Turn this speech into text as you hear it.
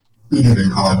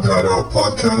Beginning ODO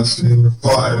podcast in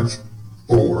 5,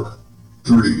 4,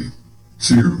 3,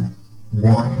 2,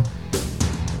 1.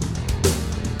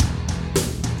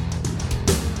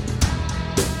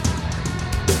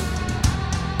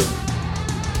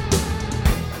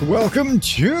 Welcome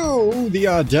to the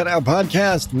ODO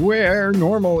podcast, where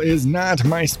normal is not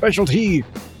my specialty.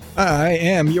 I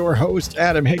am your host,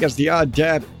 Adam Higgins, the Odd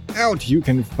Dad Out. You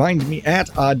can find me at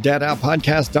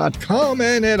oddadoutpodcast.com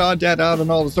and at Odd Dad Out on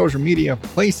all the social media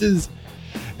places.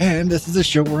 And this is a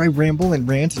show where I ramble and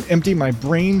rant and empty my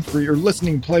brain for your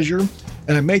listening pleasure.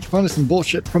 And I make fun of some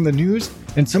bullshit from the news.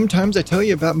 And sometimes I tell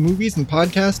you about movies and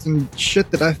podcasts and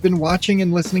shit that I've been watching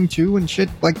and listening to and shit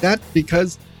like that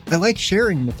because I like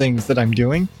sharing the things that I'm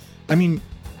doing. I mean,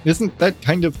 isn't that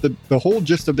kind of the whole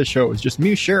gist of the show is just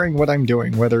me sharing what I'm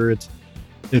doing, whether it's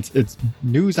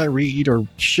news I read or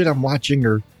shit I'm watching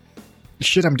or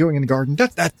shit I'm doing in the garden.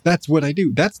 That's what I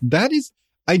do.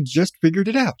 I just figured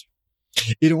it out.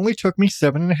 It only took me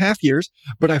 7.5 years,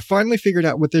 but I finally figured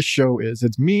out what this show is.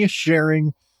 It's me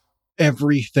sharing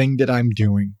everything that I'm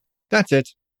doing. That's it.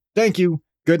 Thank you.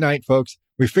 Good night, folks.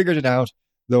 We figured it out.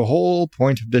 The whole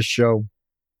point of this show,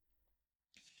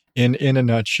 in a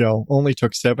nutshell, only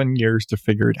took 7 years to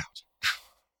figure it out.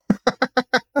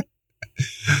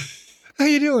 How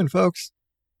you doing, folks?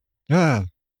 Man,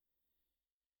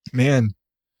 I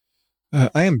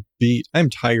am beat. I'm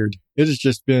tired. It has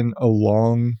just been a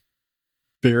long,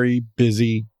 very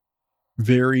busy,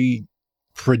 very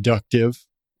productive.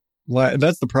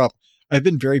 That's the problem. I've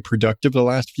been very productive the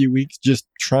last few weeks, just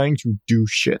trying to do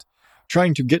shit,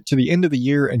 trying to get to the end of the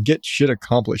year and get shit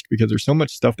accomplished because there's so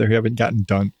much stuff that I haven't gotten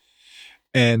done.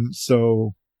 And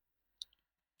so,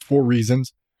 for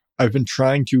reasons, I've been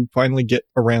trying to finally get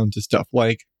around to stuff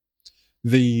like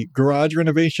the garage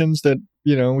renovations that,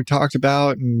 we talked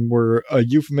about and were a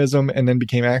euphemism and then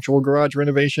became actual garage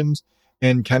renovations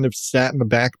and kind of sat in the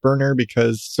back burner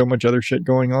because so much other shit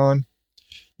going on.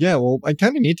 Yeah, well, I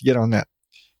kind of need to get on that.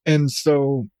 And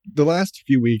so the last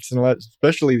few weeks, and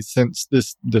especially since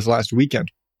this last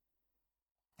weekend,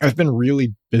 I've been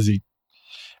really busy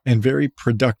and very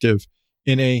productive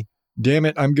in a, damn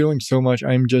it, I'm doing so much,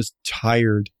 I'm just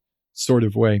tired sort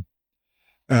of way.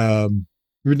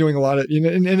 We've been doing a lot of,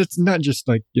 and it's not just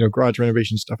like, garage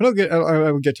renovation stuff. And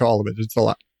I will get to all of it. It's a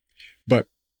lot. But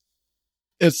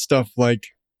it's stuff like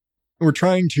we're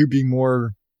trying to be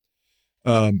more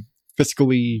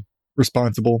fiscally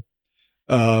responsible,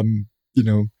 being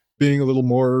a little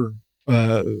more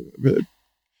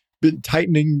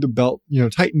tightening the belt,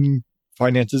 tightening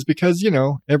finances because,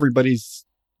 everybody's,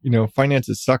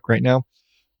 finances suck right now.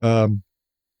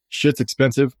 Shit's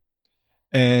expensive.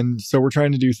 And so we're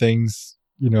trying to do things,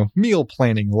 meal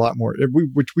planning a lot more,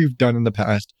 which we've done in the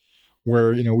past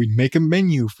where, we make a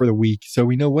menu for the week. So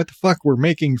we know what the fuck we're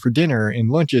making for dinner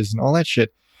and lunches and all that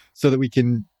shit so that we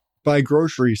can buy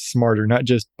groceries smarter, not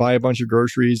just buy a bunch of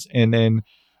groceries and then,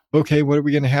 okay, what are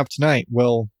we going to have tonight?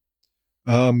 Well,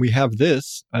 we have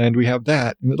this and we have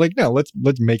that. And like, no, let's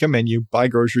make a menu, buy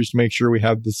groceries to make sure we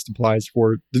have the supplies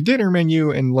for the dinner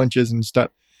menu and lunches and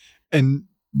stuff and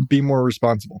be more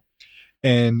responsible.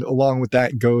 And along with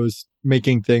that goes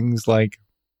making things like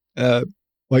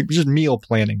just meal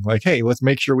planning, like, hey, let's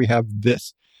make sure we have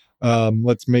this.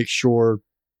 Let's make sure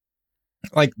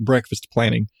like breakfast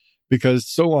planning, because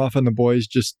so often the boys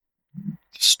just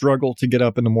struggle to get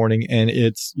up in the morning and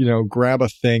it's, grab a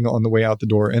thing on the way out the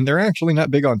door. And they're actually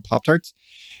not big on Pop-Tarts.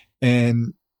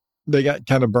 And they got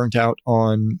kind of burnt out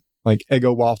on like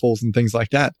Eggo waffles and things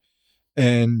like that.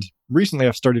 And recently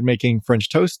I've started making French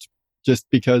toast just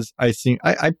because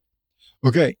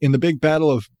okay, in the big battle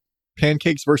of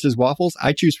pancakes versus waffles,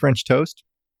 I choose French toast.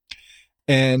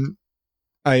 And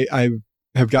I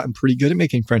have gotten pretty good at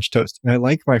making French toast. And I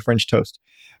like my French toast.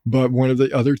 But one of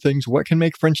the other things, what can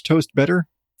make French toast better?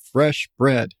 Fresh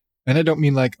bread. And I don't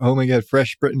mean like, oh my God,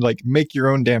 fresh bread, like make your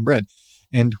own damn bread.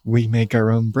 And we make our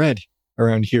own bread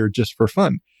around here just for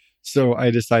fun. So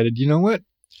I decided, you know what?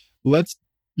 Let's,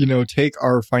 take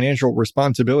our financial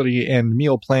responsibility and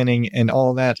meal planning and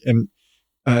all that and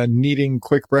needing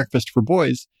quick breakfast for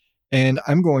boys. And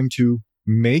I'm going to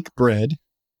make bread,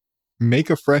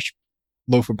 make a fresh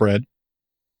loaf of bread,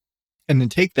 and then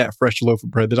take that fresh loaf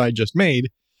of bread that I just made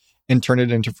and turn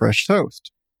it into fresh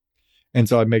toast. And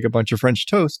so I'd make a bunch of French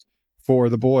toast for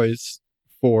the boys,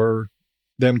 for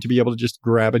them to be able to just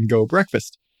grab and go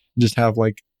breakfast. Just have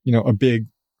like, a big,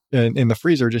 in the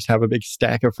freezer, just have a big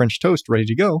stack of French toast ready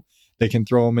to go. They can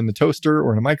throw them in the toaster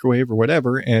or in a microwave or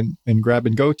whatever and grab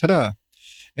and go, ta-da.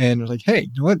 And like, hey,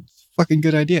 you know what? Fucking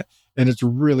good idea. And it's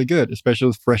really good, especially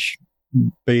with fresh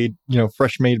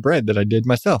made bread that I did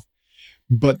myself.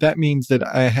 But that means that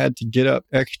I had to get up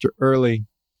extra early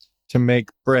to make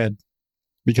bread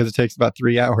because it takes about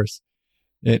 3 hours.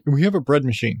 We have a bread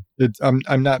machine.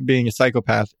 I'm not being a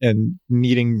psychopath and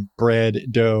kneading bread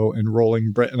dough and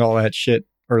rolling bread and all that shit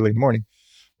early in the morning.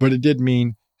 But it did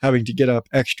mean having to get up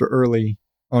extra early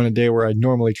on a day where I'd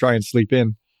normally try and sleep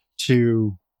in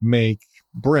to make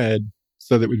bread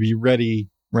so that it would be ready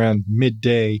around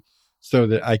midday so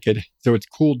it's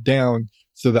cooled down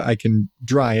so that I can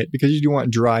dry it, because you do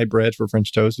want dry bread for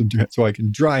French toast, and so I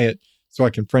can dry it so I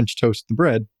can French toast the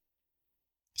bread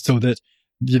so that,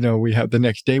 we have the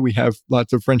next day, we have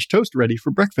lots of French toast ready for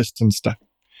breakfast and stuff.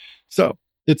 So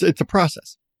it's a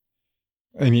process.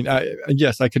 I mean,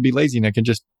 yes, I could be lazy and I could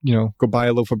just, go buy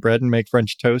a loaf of bread and make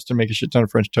French toast and make a shit ton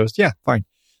of French toast. Yeah, fine.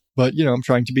 But, I'm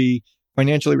trying to be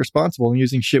financially responsible and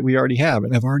using shit we already have.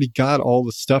 And I've already got all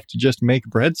the stuff to just make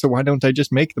bread. So why don't I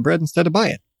just make the bread instead of buy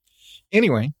it?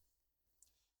 Anyway,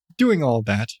 doing all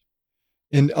that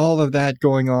and all of that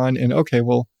going on. And okay,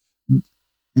 well,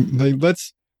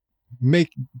 let's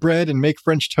make bread and make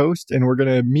French toast, and we're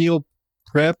going to meal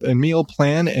prep and meal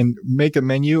plan and make a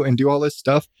menu and do all this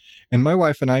stuff. And my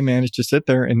wife and I managed to sit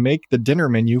there and make the dinner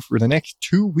menu for the next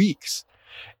 2 weeks.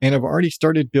 And I've already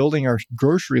started building our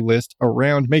grocery list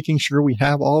around making sure we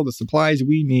have all the supplies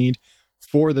we need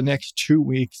for the next 2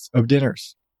 weeks of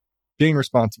dinners. Being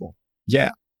responsible.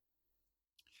 Yeah.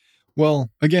 Well,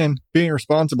 again, being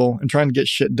responsible and trying to get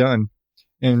shit done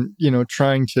and,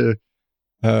 trying to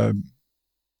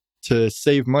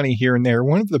save money here and there.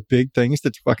 One of the big things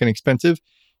that's fucking expensive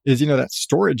is, that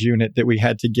storage unit that we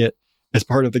had to get as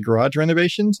part of the garage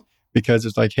renovations, because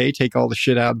it's like, hey, take all the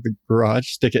shit out of the garage,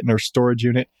 stick it in our storage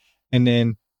unit, and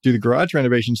then do the garage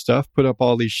renovation stuff, put up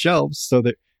all these shelves so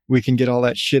that we can get all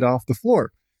that shit off the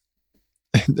floor.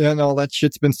 And then all that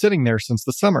shit's been sitting there since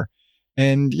the summer.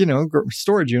 And,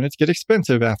 storage units get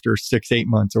expensive after 6-8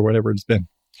 months or whatever it's been.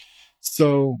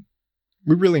 So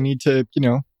we really need to,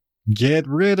 get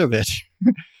rid of it.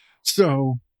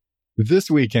 So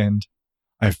this weekend,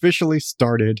 I officially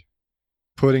started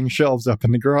putting shelves up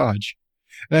in the garage.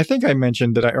 And I think I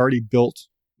mentioned that I already built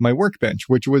my workbench,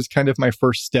 which was kind of my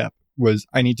first step, was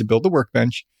I need to build the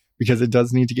workbench because it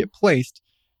does need to get placed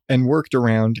and worked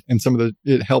around, and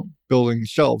it helped building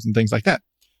shelves and things like that.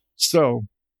 So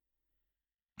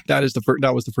that was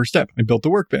the first step. I built the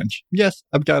workbench. Yes,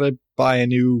 I've got to buy a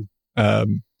new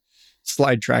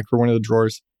slide track for one of the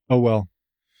drawers. Oh, well.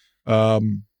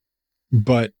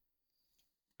 But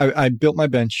I built my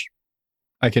bench.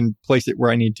 I can place it where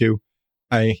I need to.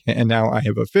 And now I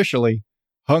have officially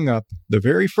hung up the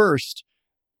very first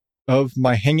of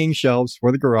my hanging shelves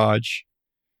for the garage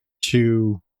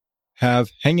to have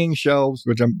hanging shelves,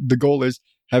 the goal is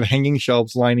have hanging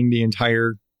shelves lining the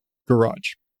entire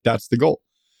garage. That's the goal.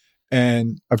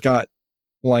 And I've got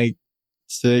like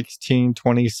 16,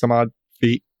 20 some odd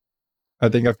feet. I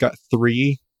think I've got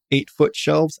 3 8-foot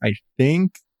shelves, I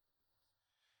think.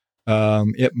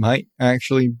 It might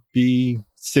actually be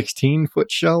 16-foot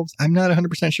shelves. I'm not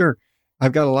 100% sure.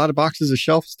 I've got a lot of boxes of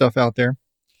shelf stuff out there,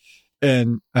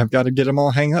 and I've got to get them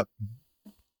all hung up.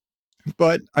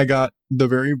 But I got the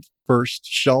very first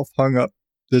shelf hung up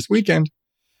this weekend,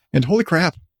 and holy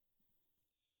crap.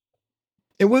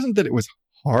 It wasn't that it was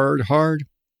hard,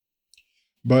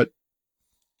 but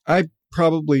I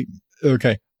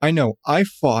know I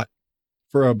fought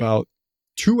for about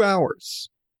 2 hours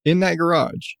in that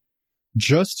garage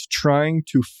just trying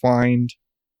to find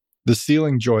the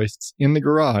ceiling joists in the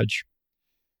garage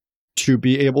to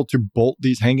be able to bolt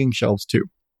these hanging shelves to.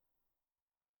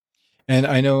 And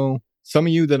I know some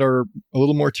of you that are a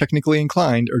little more technically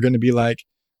inclined are going to be like,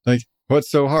 what's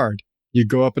so hard? You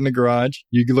go up in the garage,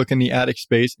 you look in the attic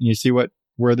space, and you see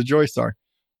where the joists are.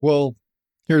 Well,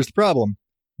 here's the problem.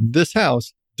 This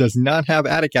house does not have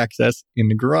attic access in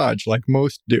the garage like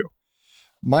most do.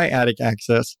 My attic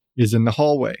access is in the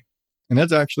hallway. And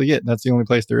that's actually it. That's the only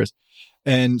place there is.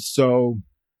 And so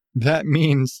that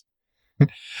means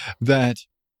that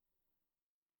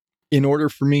in order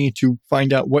for me to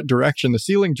find out what direction the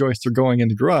ceiling joists are going in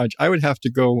the garage, I would have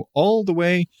to go all the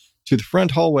way to the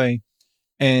front hallway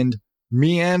and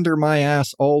meander my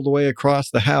ass all the way across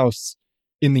the house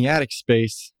in the attic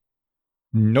space.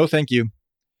 No, thank you.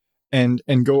 And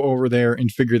go over there and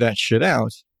figure that shit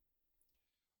out.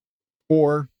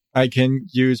 Or I can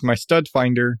use my stud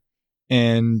finder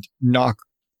and knock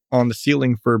on the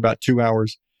ceiling for about 2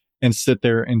 hours and sit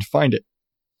there and find it.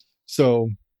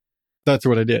 So that's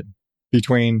what I did.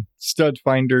 Between stud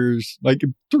finders, like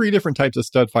 3 different types of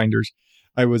stud finders,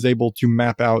 I was able to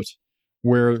map out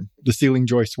where the ceiling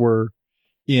joists were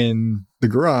in the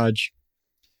garage.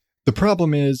 The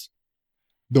problem is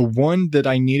The one that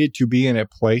I needed to be in a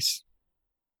place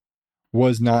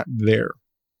was not there.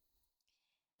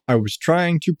 I was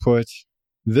trying to put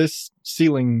this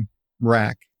ceiling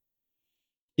rack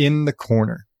in the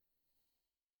corner.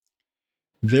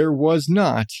 There was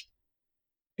not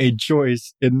a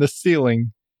joist in the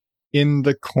ceiling in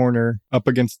the corner up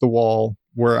against the wall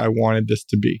where I wanted this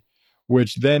to be,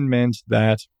 which then meant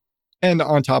that, and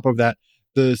on top of that,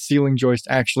 the ceiling joist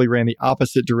actually ran the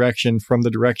opposite direction from the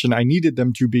direction I needed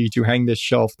them to be to hang this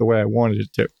shelf the way I wanted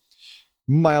it to.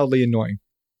 Mildly annoying.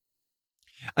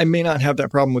 I may not have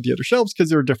that problem with the other shelves because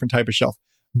they're a different type of shelf,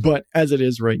 but as it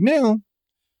is right now,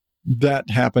 that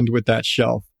happened with that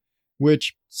shelf,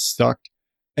 which sucked.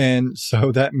 And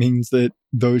so that means that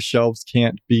those shelves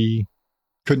couldn't be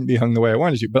hung the way I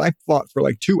wanted to. But I fought for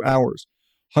like 2 hours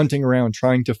hunting around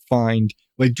trying to find,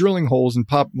 like drilling holes and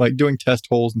doing test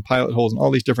holes and pilot holes and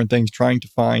all these different things, trying to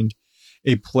find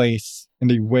a place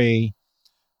and a way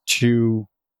to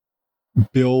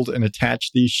build and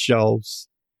attach these shelves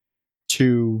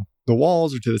to the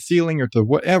walls or to the ceiling or to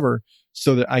whatever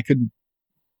so that I could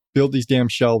build these damn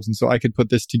shelves. And so I could put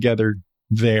this together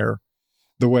there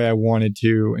the way I wanted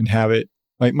to and have it.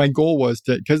 Like my goal was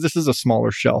to, because this is a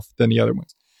smaller shelf than the other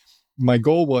ones. My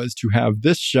goal was to have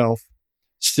this shelf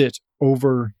sit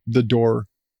over the door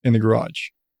in the garage.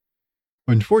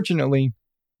 Unfortunately,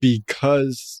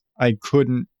 because I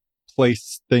couldn't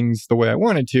place things the way I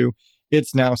wanted to,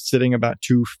 it's now sitting about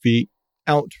 2 feet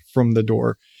out from the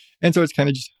door. And so it's kind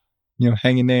of just,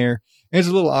 hanging there. And it's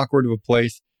a little awkward of a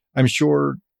place. I'm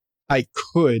sure I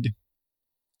could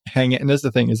hang it. And that's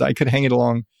the thing, is I could hang it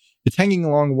along. It's hanging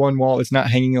along one wall. It's not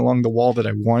hanging along the wall that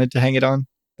I wanted to hang it on.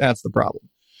 That's the problem.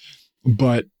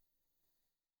 But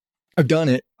I've done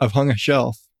it. I've hung a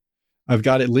shelf. I've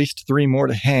got at least 3 more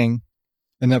to hang.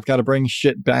 And I've got to bring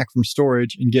shit back from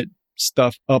storage and get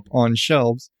stuff up on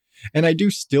shelves. And I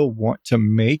do still want to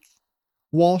make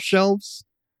wall shelves,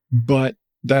 but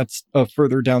that's a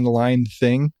further down the line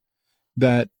thing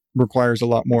that requires a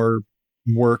lot more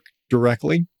work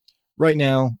directly. Right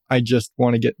now, I just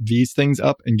want to get these things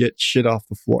up and get shit off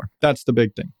the floor. That's the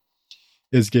big thing,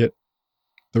 is get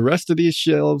the rest of these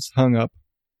shelves hung up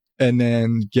and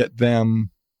then get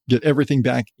everything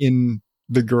back in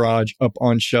the garage up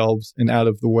on shelves and out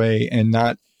of the way and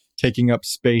not taking up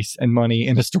space and money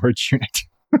in a storage unit.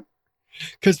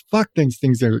 Because fuck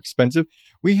things are expensive.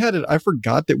 We had it. I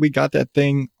forgot that we got that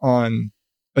thing on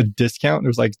a discount. It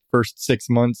was like first 6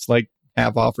 months, like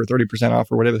half off or 30%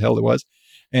 off or whatever the hell it was.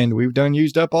 And we've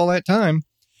used up all that time.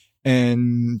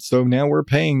 And so now we're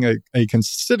paying a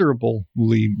considerably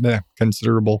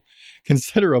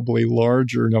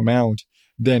larger amount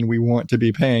than we want to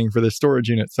be paying for this storage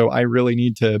unit. So I really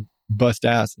need to bust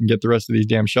ass and get the rest of these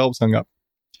damn shelves hung up.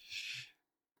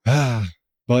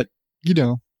 But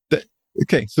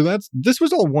okay. So this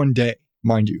was all one day,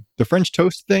 mind you, the French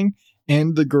toast thing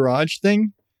and the garage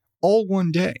thing, all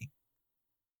one day.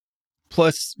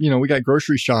 Plus, we got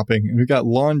grocery shopping and we got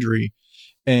laundry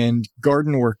and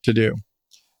garden work to do.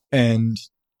 And,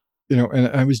 and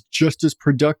I was just as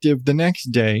productive the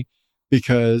next day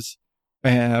because I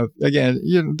have, again,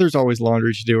 there's always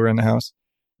laundry to do around the house.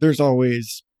 There's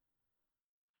always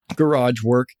garage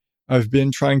work. I've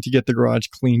been trying to get the garage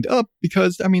cleaned up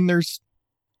because, there's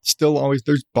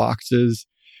boxes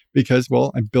because,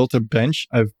 I built a bench.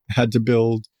 I've had to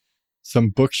build some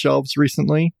bookshelves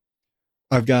recently.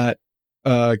 I've got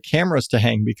cameras to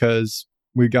hang because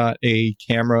we got a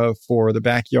camera for the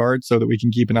backyard so that we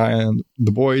can keep an eye on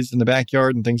the boys in the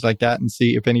backyard and things like that and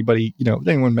see if anybody, if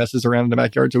anyone messes around in the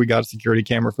backyard. So we got a security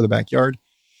camera for the backyard.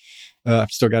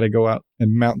 I've still got to go out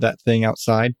and mount that thing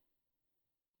outside,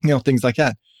 things like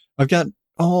that. I've got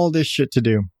all this shit to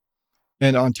do.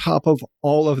 And on top of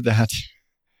all of that,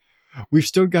 we've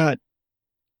still got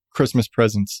Christmas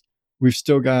presents. We've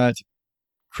still got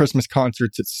Christmas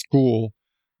concerts at school.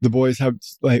 The boys have,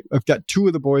 I've got 2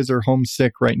 of the boys are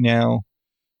homesick right now.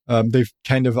 They've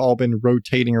kind of all been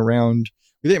rotating around.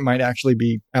 We think it might actually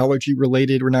be allergy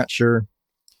related. We're not sure.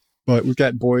 But we've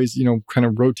got boys, kind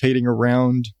of rotating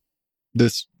around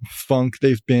this funk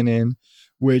they've been in,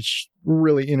 which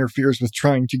really interferes with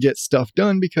trying to get stuff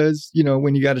done because,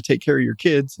 when you got to take care of your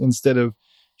kids instead of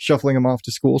shuffling them off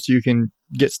to school so you can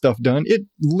get stuff done, it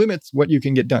limits what you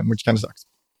can get done, which kind of sucks.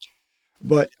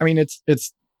 But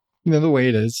it's the way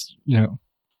it is,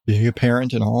 being a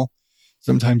parent and all.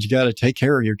 Sometimes you got to take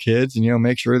care of your kids and,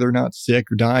 make sure they're not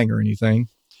sick or dying or anything.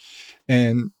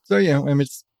 And so,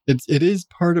 it is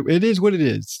part of, it is what it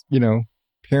is,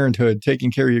 parenthood,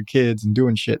 taking care of your kids and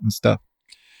doing shit and stuff.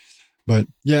 But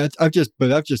yeah, I've just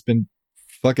been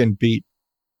fucking beat.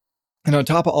 And on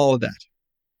top of all of that,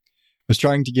 I was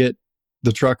trying to get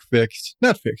the truck fixed.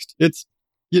 Not fixed.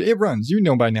 It runs. You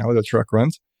know by now the truck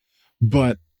runs.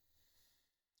 But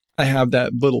I have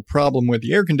that little problem with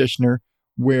the air conditioner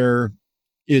where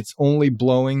it's only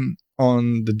blowing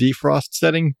on the defrost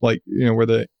setting, like, where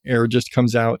the air just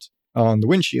comes out on the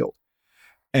windshield.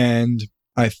 And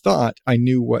I thought I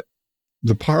knew what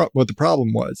the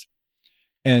problem was.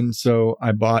 And so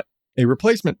I bought a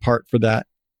replacement part for that.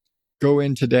 Go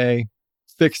in today,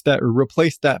 fix that or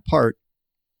replace that part.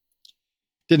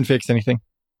 Didn't fix anything.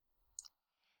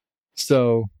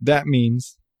 So that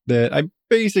means that I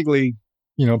basically,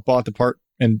 bought the part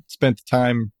and spent the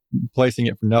time replacing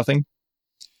it for nothing.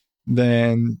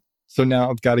 So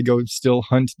now I've got to go still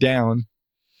hunt down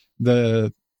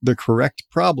the correct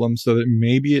problem so that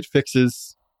maybe it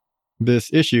fixes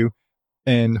this issue.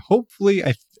 And hopefully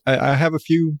I have a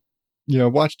few,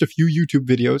 watched a few YouTube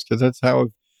videos because that's how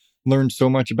I've learned so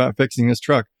much about fixing this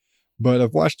truck. But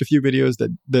I've watched a few videos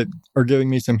that are giving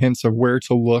me some hints of where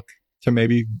to look to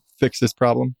maybe fix this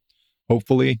problem.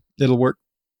 Hopefully it'll work.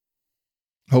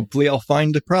 Hopefully I'll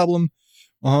find the problem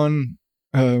in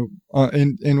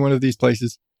one of these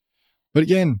places. But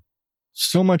again,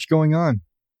 so much going on.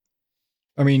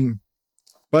 I mean,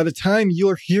 by the time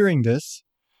you're hearing this,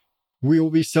 we will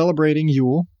be celebrating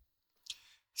Yule.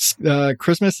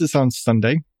 Christmas is on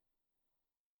Sunday.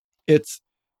 It's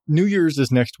New Year's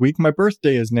is next week. My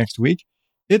birthday is next week.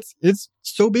 It's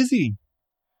so busy.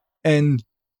 And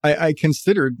I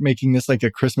considered making this like a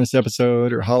Christmas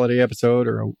episode or holiday episode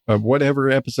or a whatever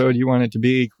episode you want it to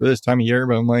be for this time of year.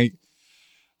 But I'm like,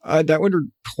 that would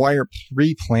require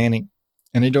pre-planning.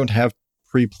 And I don't have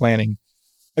pre-planning.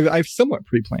 I've somewhat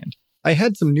pre-planned. I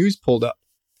had some news pulled up.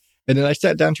 And then I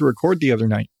sat down to record the other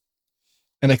night.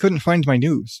 And I couldn't find my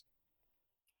news.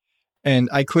 And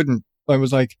I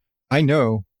was like, I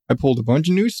know. I pulled a bunch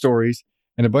of news stories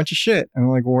and a bunch of shit. And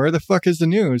I'm like, well, where the fuck is the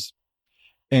news?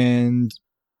 And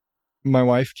my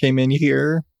wife came in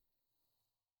here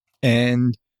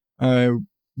and I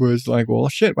was like, well,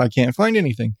 shit, I can't find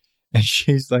anything. And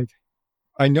she's like,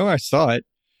 I know I saw it.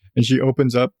 And she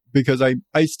opens up because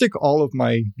I stick all of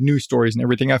my news stories and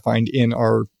everything I find in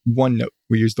our OneNote.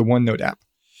 We use the OneNote app.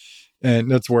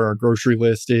 And that's where our grocery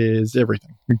list is,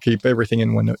 everything. We keep everything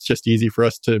in OneNote. It's just easy for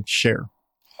us to share.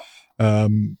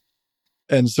 And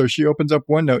so she opens up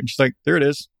OneNote and she's like, there it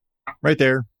is, right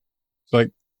there. It's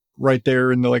like right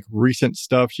there in the like recent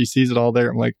stuff. She sees it all there.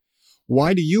 I'm like,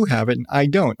 why do you have it? And I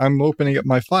don't. I'm opening up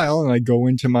my file and I go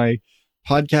into my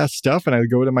podcast stuff and I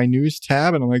go to my news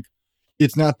tab and I'm like,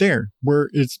 it's not there.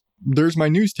 There's my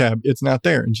news tab. It's not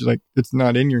there. And she's like, it's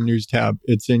not in your news tab.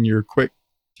 It's in your quick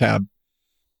tab.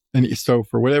 And so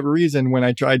for whatever reason, when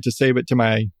I tried to save it to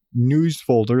my news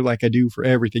folder, like I do for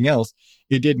everything else,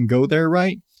 it didn't go there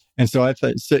right. And so I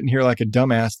sitting here like a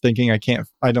dumbass thinking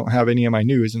I don't have any of my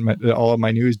news and all of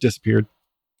my news disappeared.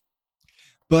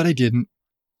 But I didn't.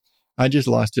 I just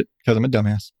lost it because I'm a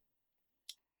dumbass.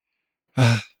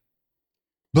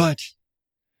 But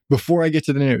before I get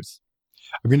to the news,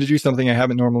 I'm going to do something I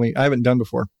haven't done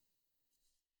before.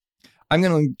 I'm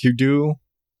going to do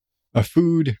a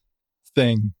food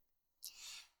thing.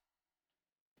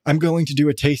 I'm going to do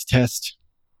a taste test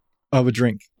of a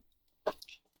drink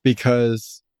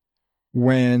because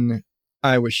when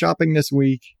I was shopping this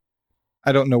week,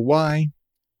 I don't know why,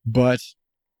 but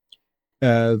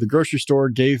the grocery store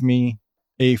gave me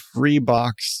a free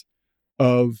box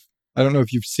of, I don't know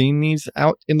if you've seen these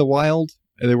out in the wild.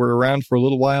 They were around for a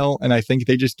little while, and I think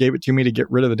they just gave it to me to get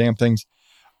rid of the damn things,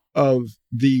 of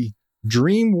the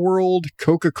Dream World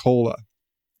Coca-Cola.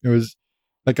 It was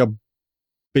like a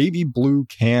baby blue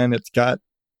can. It's got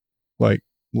like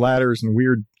ladders and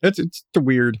weird. It's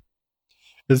weird.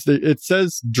 It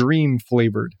says dream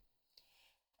flavored.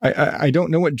 I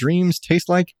don't know what dreams taste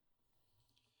like,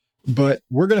 but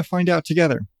we're going to find out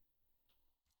together.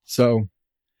 So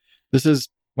this is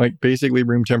like basically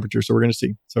room temperature. So we're going to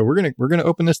see. So we're going to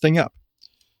open this thing up.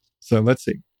 So let's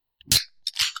see.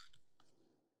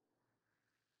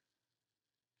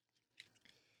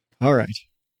 All right.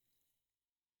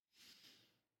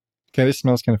 Okay, this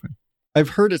smells kind of fun. I've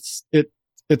heard it's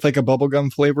like a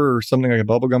bubblegum flavor or something like a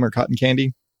bubblegum or cotton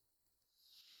candy.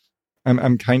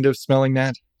 I'm kind of smelling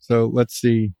that. So let's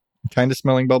see. I'm kind of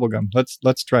smelling bubblegum.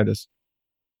 Let's try this.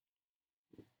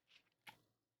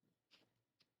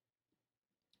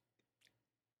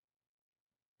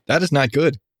 That is not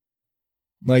good.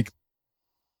 Like,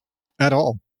 at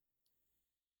all.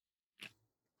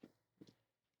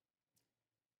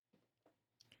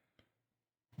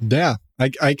 Yeah,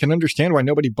 I can understand why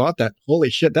nobody bought that.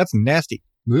 Holy shit, that's nasty.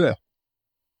 Ugh.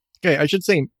 Okay, I should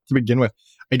say to begin with,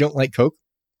 I don't like Coke.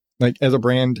 Like, as a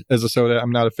brand, as a soda,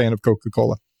 I'm not a fan of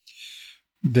Coca-Cola.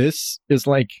 This is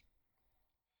like,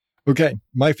 okay,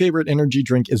 my favorite energy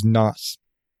drink is NOS.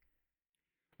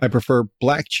 I prefer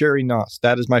black cherry NOS.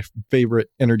 That is my favorite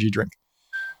energy drink.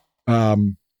 I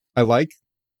like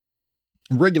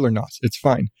regular NOS. It's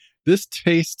fine. This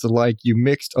tastes like you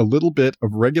mixed a little bit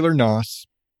of regular NOS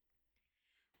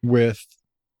with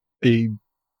a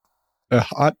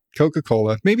hot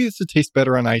Coca-Cola. Maybe this would taste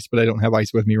better on ice, but I don't have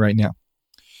ice with me right now.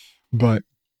 But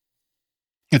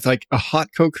it's like a hot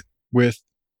Coke with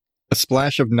a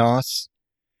splash of NOS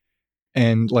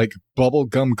and like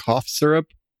bubblegum cough syrup.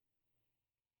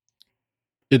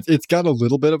 It's got a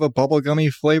little bit of a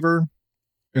bubblegummy flavor,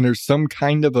 and there's some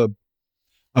kind of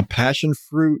a passion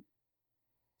fruit,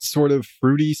 sort of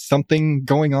fruity something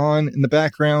going on in the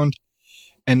background,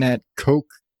 and that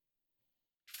Coke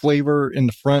flavor in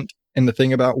the front. And the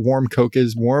thing about warm Coke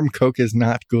is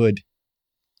not good.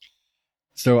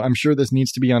 So I'm sure this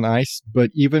needs to be on ice,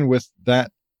 but even with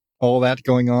that, all that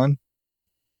going on,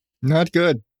 not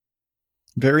good.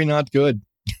 Very not good.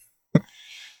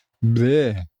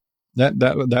 Bleh.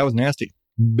 That was nasty.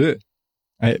 Bleh.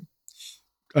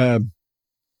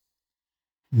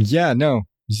 Yeah, no.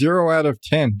 0 out of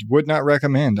 10. Would not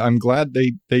recommend. I'm glad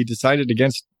they decided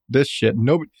against this shit.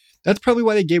 Nobody. That's probably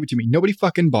why they gave it to me. Nobody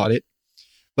fucking bought it.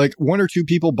 Like 1 or 2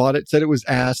 people bought it, said it was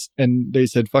ass, and they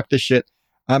said, fuck this shit.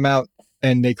 I'm out.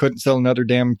 And they couldn't sell another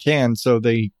damn can, so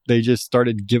they just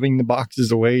started giving the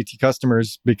boxes away to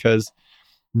customers because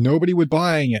nobody was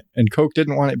buying it, and Coke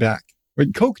didn't want it back.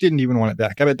 Coke didn't even want it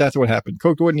back. I bet that's what happened.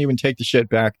 Coke wouldn't even take the shit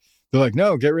back. They're like,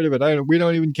 no, get rid of it. We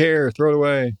don't even care. Throw it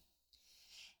away.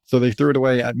 So they threw it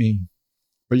away at me.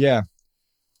 But yeah,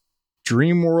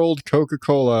 Dream World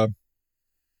Coca-Cola,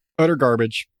 utter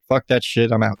garbage. Fuck that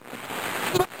shit. I'm out.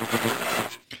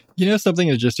 You know, something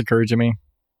that just occurred to me.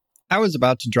 I was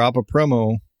about to drop a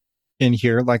promo in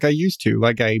here like I used to,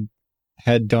 like I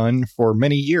had done for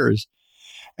many years.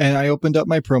 And I opened up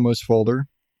my promos folder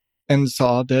and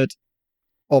saw that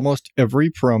almost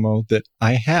every promo that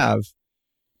I have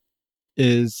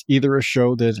is either a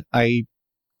show that I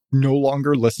no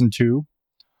longer listen to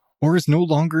or is no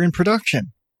longer in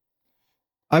production.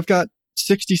 I've got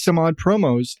 60 some odd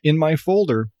promos in my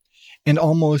folder, and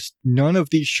almost none of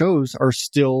these shows are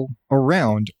still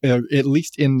around, at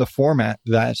least in the format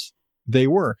that they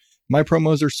were. My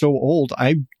promos are so old,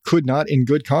 I could not, in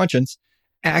good conscience,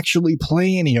 actually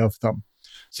play any of them.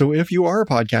 So if you are a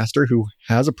podcaster who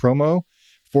has a promo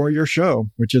for your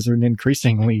show, which is an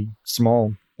increasingly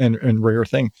small and rare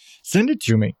thing, send it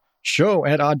to me.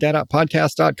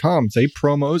 show@odddadapodcast.com. Say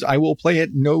promos. I will play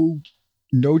it. No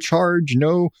charge,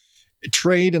 no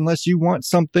trade unless you want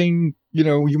something,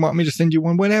 you want me to send you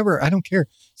one, whatever. I don't care.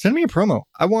 Send me a promo.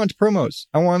 I want promos.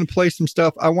 I want to play some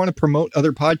stuff. I want to promote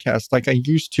other podcasts like I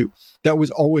used to. That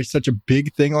was always such a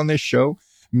big thing on this show,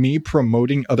 me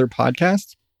promoting other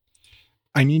podcasts.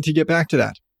 I need to get back to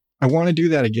that. I want to do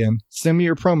that again. Send me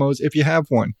your promos if you have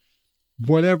one.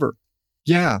 Whatever.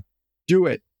 Yeah, do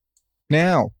it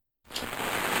now.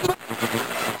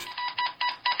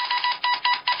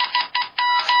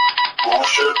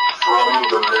 Bullshit from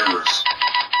the news.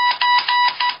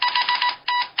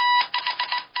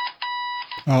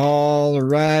 All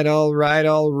right.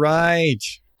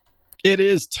 It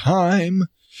is time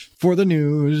for the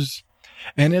news,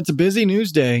 and it's a busy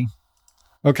news day.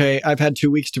 Okay, I've had 2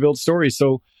 weeks to build stories,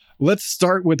 so let's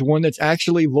start with one that's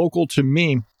actually local to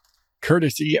me,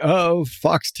 courtesy of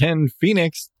Fox 10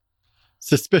 Phoenix.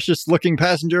 Suspicious-looking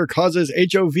passenger causes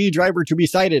HOV driver to be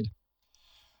cited.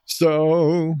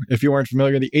 So, if you aren't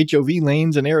familiar, the HOV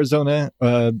lanes in Arizona,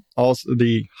 also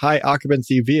the high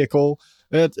occupancy vehicle,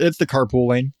 it's the carpool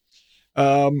lane.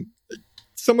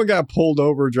 Someone got pulled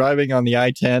over driving on the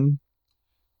I-10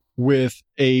 with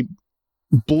a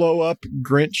blow-up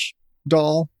Grinch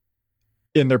doll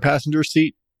in their passenger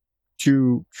seat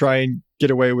to try and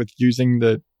get away with using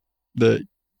the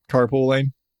carpool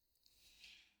lane.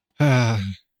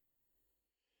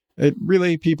 It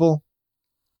really, people,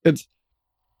 it's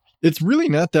really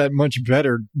not that much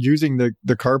better using the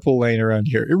carpool lane around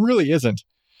here. It really isn't.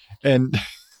 And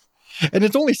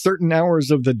it's only certain hours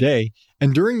of the day.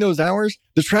 And during those hours,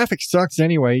 the traffic sucks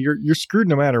anyway. You're screwed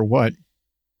no matter what.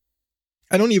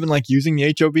 I don't even like using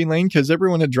the HOV lane because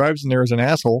everyone that drives in there is an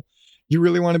asshole. You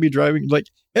really want to be driving, like,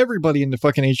 everybody in the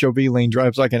fucking HOV lane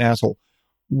drives like an asshole.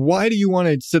 Why do you want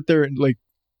to sit there and, like,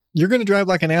 you're going to drive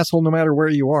like an asshole no matter where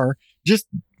you are. Just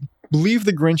leave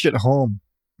the Grinch at home.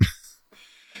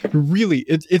 Really,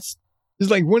 it's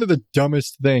like one of the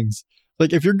dumbest things.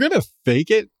 Like, if you're going to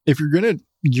fake it, if you're going to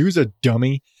use a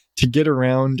dummy to get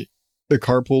around the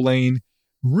carpool lane,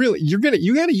 really, you got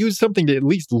to use something that at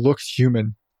least looks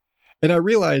human. And I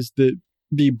realized that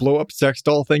the blow up sex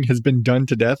doll thing has been done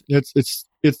to death. It's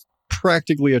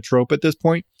practically a trope at this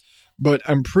point. But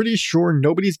I'm pretty sure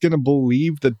nobody's going to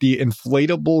believe that the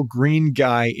inflatable green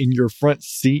guy in your front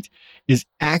seat is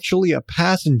actually a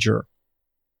passenger.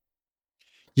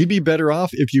 You'd be better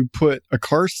off if you put a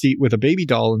car seat with a baby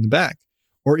doll in the back,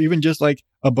 or even just like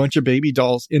a bunch of baby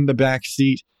dolls in the back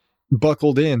seat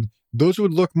buckled in. Those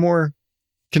would look more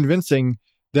convincing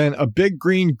than a big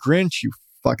green Grinch, you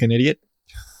fucking idiot.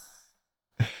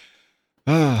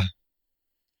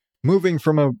 Moving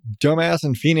from a dumbass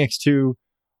in Phoenix to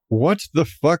what the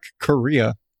fuck,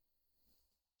 Korea?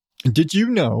 Did you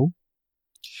know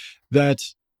that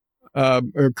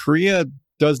Korea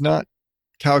does not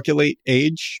calculate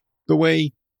age the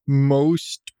way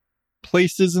most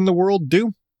places in the world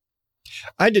do?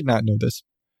 I did not know this,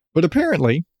 but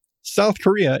apparently South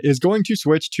Korea is going to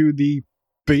switch to the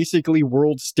basically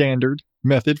world standard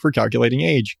method for calculating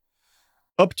age.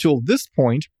 Up till this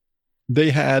point, they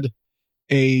had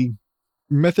a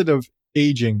method of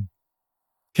aging.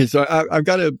 Okay, so I've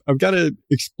got to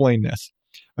explain this.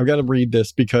 I've got to read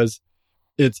this because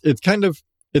it's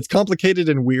complicated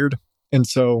and weird. And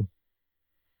so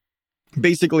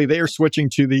basically they are switching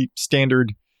to the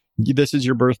standard. This is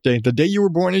your birthday. The day you were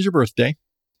born is your birthday.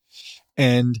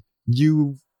 And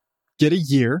you get a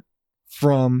year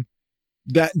from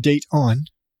that date on.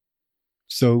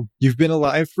 So you've been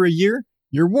alive for a year,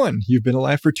 you're 1. You've been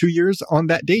alive for 2 years on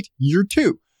that date, you're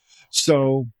 2.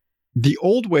 So the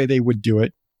old way they would do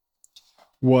it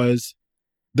was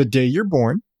the day you're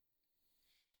born,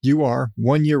 you are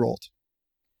 1 year old.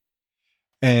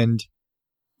 And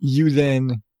you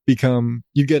then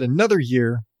you get another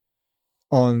year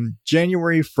on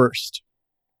January 1st.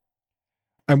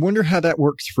 I wonder how that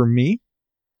works for me,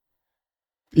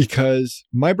 because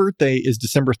my birthday is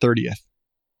December 30th.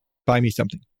 Buy me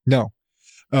something. No.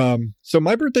 So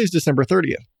my birthday is December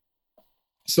 30th.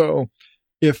 So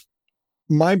if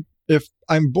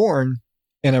I'm born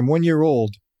and I'm 1 year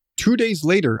old, 2 days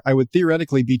later, I would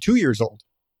theoretically be 2 years old.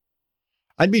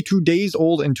 I'd be 2 days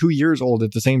old and 2 years old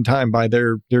at the same time by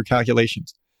their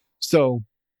calculations. So,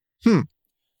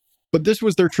 but this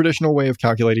was their traditional way of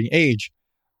calculating age.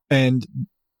 And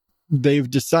they've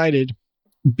decided,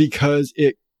 because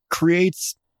it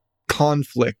creates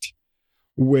conflict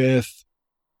with,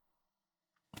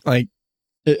 like,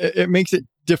 it makes it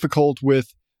difficult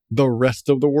with the rest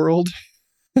of the world.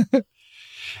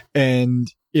 And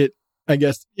I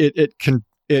guess it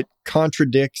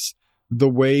contradicts the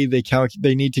way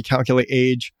they need to calculate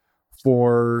age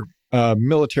for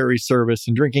military service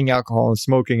and drinking alcohol and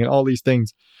smoking and all these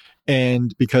things.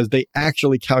 And because they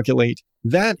actually calculate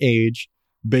that age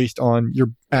based on your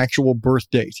actual birth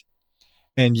date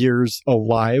and years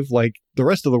alive, like the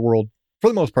rest of the world. For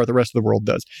the most part, the rest of the world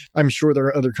does. I'm sure there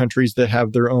are other countries that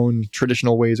have their own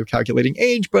traditional ways of calculating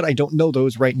age, but I don't know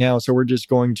those right now. So we're just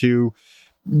going to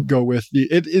go with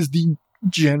it is the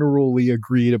generally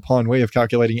agreed upon way of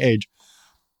calculating age.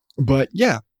 But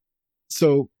yeah,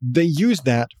 so they use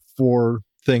that for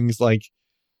things like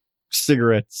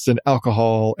cigarettes and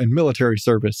alcohol and military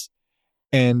service.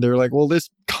 And they're like, well, this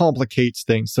complicates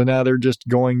things. So now they're just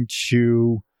going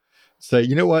to say,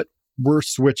 you know what? We're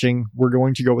switching. We're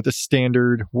going to go with the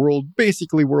standard world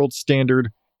standard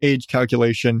age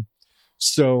calculation.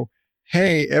 So,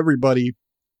 hey, everybody,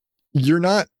 you're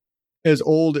not as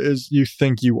old as you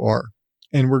think you are.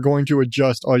 And we're going to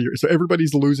adjust all year. So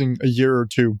everybody's losing a year or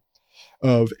two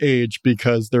of age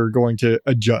because they're going to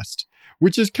adjust,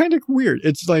 which is kind of weird.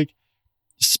 It's like,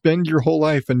 spend your whole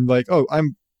life and like, oh,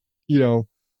 I'm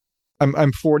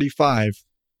 45,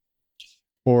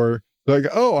 or like,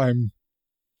 oh,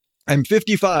 I'm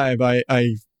 55.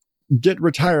 I get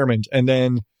retirement, and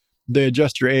then they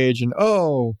adjust your age, and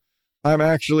oh, I'm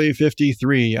actually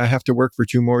 53. I have to work for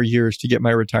 2 more years to get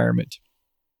my retirement.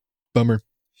 Bummer.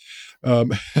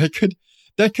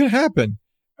 That could happen.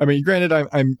 I mean, granted,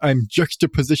 I'm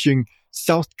juxtapositioning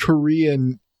South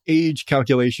Korean age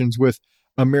calculations with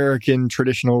American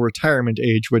traditional retirement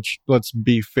age, which, let's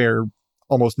be fair,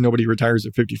 almost nobody retires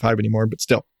at 55 anymore, but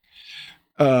still.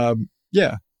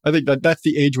 Yeah, I think that's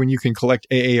the age when you can collect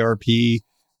AARP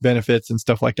benefits and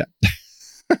stuff like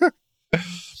that.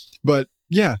 But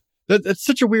yeah, that's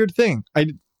such a weird thing.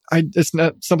 It's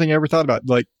not something I ever thought about.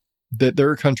 Like, that there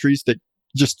are countries that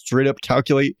just straight up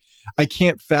calculate. I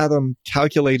can't fathom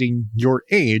calculating your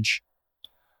age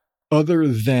other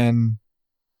than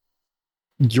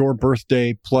your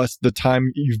birthday plus the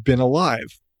time you've been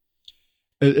alive.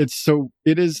 It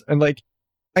is, and like,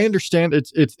 I understand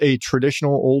it's a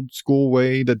traditional old school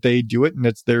way that they do it, and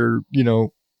it's their,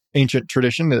 ancient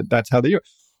tradition, that's how they do it.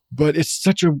 But it's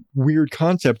such a weird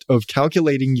concept of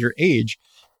calculating your age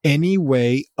any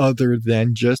way other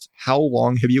than just how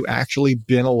long have you actually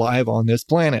been alive on this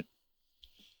planet.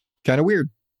 Kind of weird.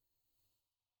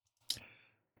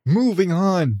 Moving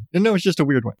on. No, it's just a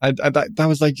weird one. I that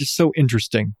was like just so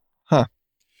interesting. Huh.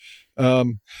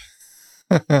 Do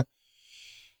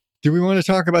we want to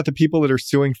talk about the people that are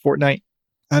suing Fortnite?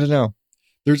 I don't know.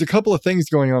 There's a couple of things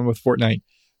going on with Fortnite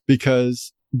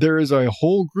because there is a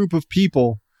whole group of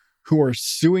people who are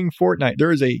suing Fortnite.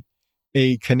 There is a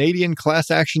Canadian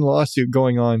class action lawsuit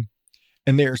going on,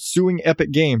 and they are suing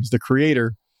Epic Games, the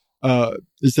creator.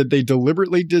 They said they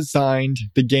deliberately designed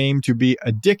the game to be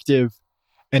addictive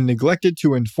and neglected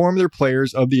to inform their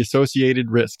players of the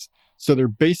associated risks. So they're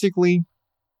basically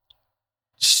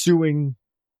suing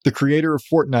the creator of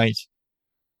Fortnite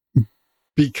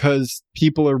because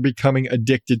people are becoming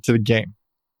addicted to the game.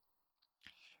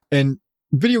 And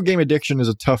video game addiction is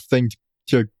a tough thing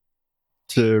to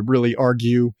really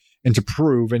argue and to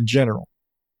prove in general.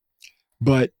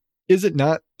 But is it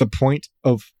not the point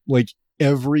of like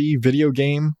every video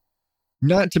game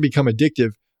not to become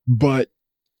addictive, but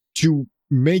to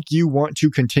make you want to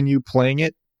continue playing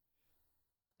it?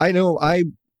 I know I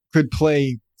could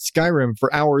play Skyrim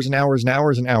for hours and hours and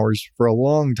hours and hours for a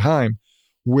long time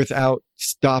without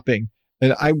stopping.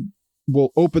 And I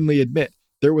will openly admit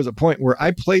there was a point where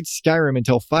I played Skyrim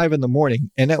until 5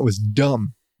 a.m, and that was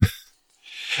dumb.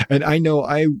 And I know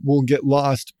I will get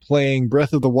lost playing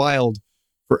Breath of the Wild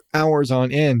for hours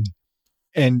on end.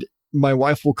 And my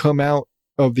wife will come out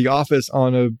of the office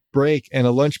on a break and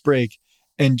a lunch break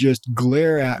and just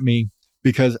glare at me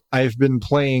because I've been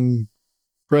playing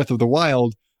Breath of the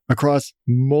Wild across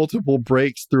multiple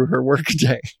breaks through her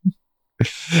workday.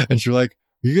 And she's like,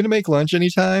 "Are you going to make lunch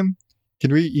anytime?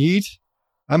 Can we eat?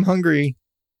 I'm hungry.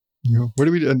 You know, what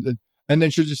do we do?" And then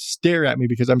she'll just stare at me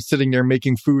because I'm sitting there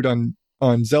making food on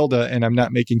Zelda and I'm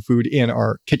not making food in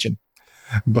our kitchen.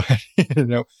 But, you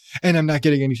know, and I'm not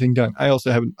getting anything done. I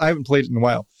haven't played it in a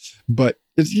while, but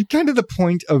it's kind of the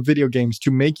point of video games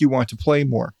to make you want to play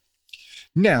more.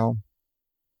 Now,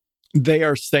 they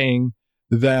are saying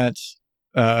that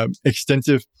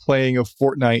extensive playing of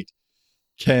Fortnite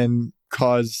can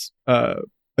cause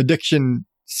addiction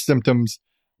symptoms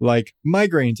like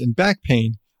migraines and back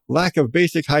pain, lack of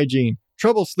basic hygiene,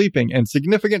 trouble sleeping, and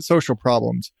significant social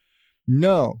problems.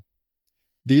 No,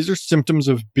 these are symptoms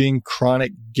of being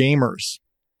chronic gamers.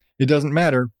 It doesn't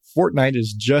matter. Fortnite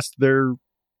is just their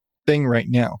thing right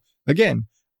now. Again,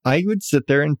 I would sit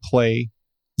there and play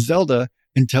Zelda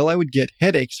until I would get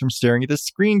headaches from staring at the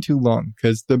screen too long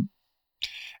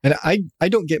and I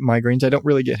don't get migraines. I don't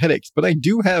really get headaches, but I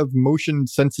do have motion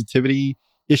sensitivity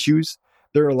issues.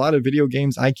 There are a lot of video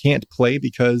games I can't play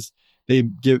because they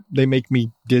make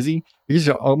me dizzy. I used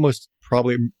to almost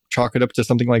probably chalk it up to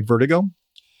something like vertigo.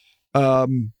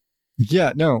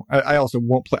 Yeah, no, I also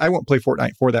won't play. I won't play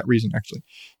Fortnite for that reason, actually.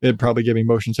 It'd probably give me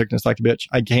motion sickness like a bitch.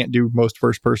 I can't do most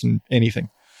first person anything.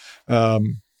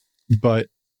 But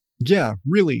yeah,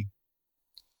 really,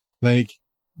 like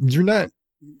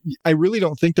I really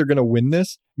don't think they're going to win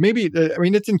this. Maybe, I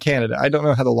mean, it's in Canada. I don't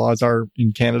know how the laws are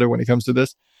in Canada when it comes to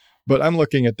this, but I'm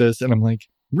looking at this and I'm like,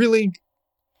 really?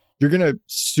 You're going to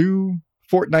sue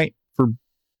Fortnite for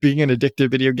being an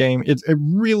addictive video game? It's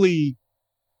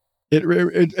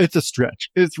a stretch.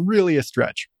 It's really a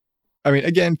stretch. I mean,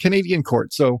 again, Canadian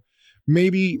court. So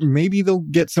maybe they'll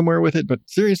get somewhere with it, but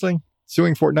seriously,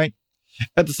 suing Fortnite?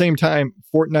 At the same time,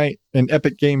 Fortnite and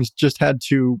Epic Games just had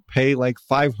to pay like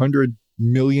 $500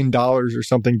 million or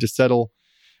something to settle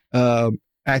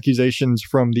accusations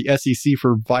from the SEC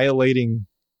for violating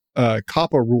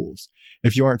COPPA rules.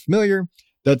 If you aren't familiar,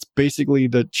 that's basically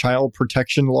the child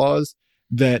protection laws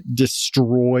that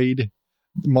destroyed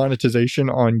monetization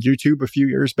on YouTube a few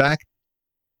years back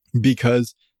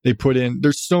because they put in,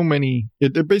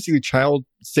 they're basically child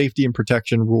safety and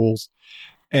protection rules.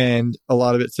 And a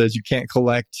lot of it says you can't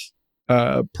collect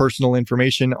personal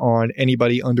information on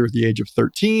anybody under the age of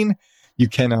 13. You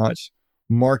cannot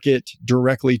market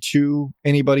directly to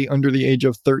anybody under the age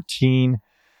of 13.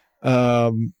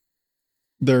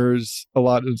 There's a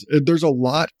lot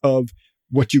of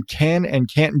what you can and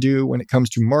can't do when it comes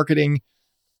to marketing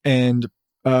and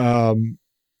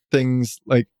things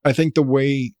like, I think the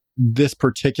way this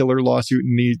particular lawsuit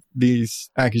and these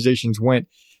accusations went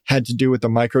had to do with the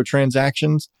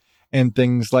microtransactions and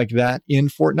things like that in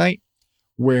Fortnite,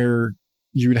 where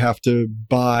you'd have to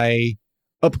buy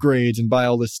upgrades and buy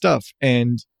all this stuff.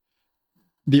 And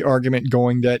the argument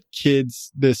going that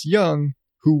kids this young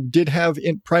who did have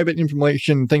private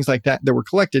information, things like that were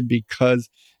collected because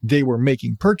they were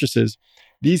making purchases.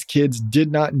 These kids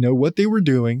did not know what they were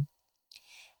doing.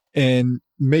 and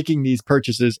making these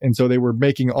purchases. And so they were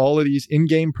making all of these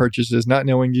in-game purchases, not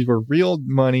knowing these were real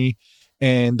money,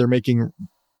 and they're making,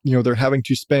 they're having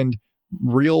to spend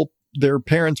their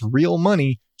parents' real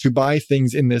money to buy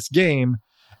things in this game,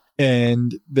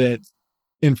 and that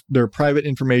in their private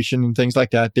information and things like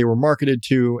that, they were marketed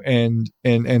to and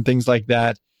things like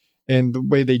that. And the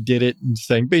way they did it, and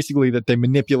saying basically that they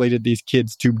manipulated these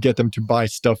kids to get them to buy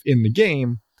stuff in the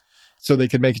game so they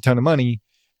could make a ton of money.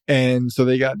 And so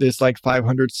they got this like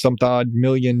 $500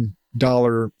 million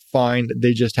fine that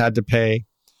they just had to pay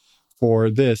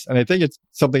for this. And I think it's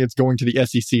something that's going to the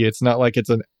SEC. It's not like it's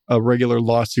a regular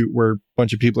lawsuit where a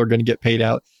bunch of people are going to get paid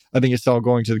out. I think it's all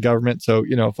going to the government. So,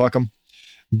 fuck them.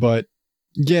 But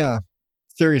yeah,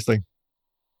 seriously.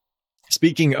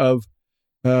 Speaking of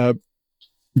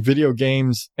video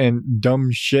games and dumb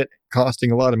shit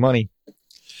costing a lot of money,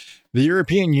 the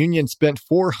European Union spent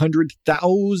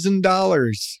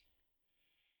 $400,000.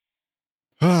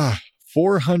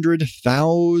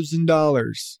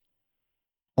 $400,000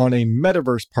 on a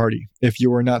metaverse party. If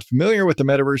you are not familiar with the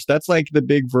metaverse, that's like the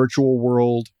big virtual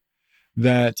world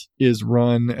that is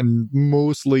run and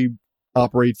mostly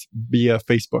operates via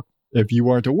Facebook. If you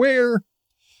aren't aware,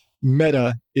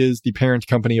 Meta is the parent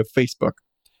company of Facebook.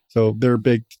 So their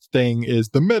big thing is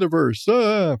the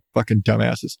metaverse. Fucking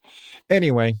dumbasses.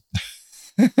 Anyway,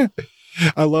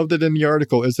 I love that in the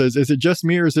article it says, is it just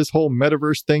me or is this whole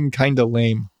metaverse thing kind of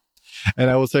lame? And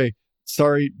I will say,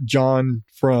 sorry, John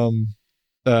from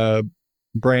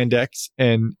Brand X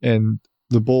and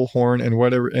the Bullhorn and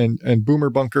whatever, and Boomer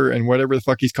Bunker and whatever the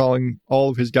fuck he's calling all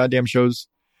of his goddamn shows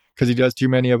because he does too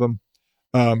many of them.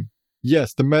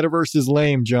 Yes, the metaverse is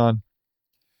lame, John.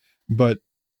 But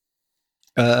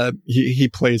he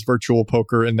plays virtual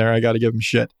poker in there. I got to give him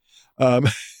shit.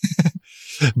 But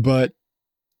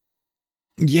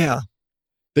yeah,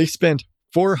 they spent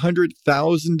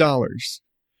 $400,000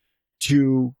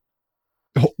 to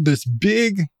this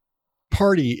big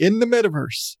party in the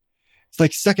metaverse. It's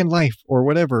like Second Life or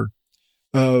whatever.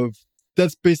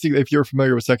 That's basically, if you're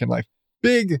familiar with Second Life,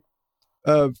 big,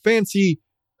 fancy,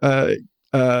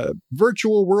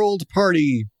 virtual world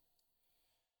party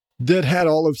that had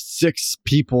all of 6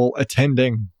 people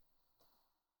attending.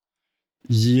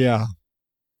 Yeah.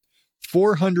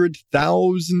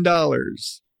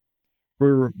 $400,000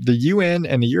 for the UN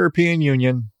and the European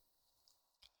Union.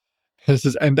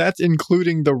 And that's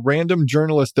including the random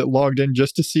journalist that logged in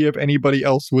just to see if anybody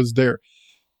else was there.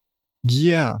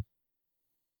 Yeah.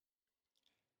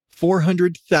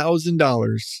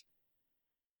 $400,000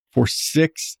 for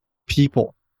 6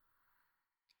 people.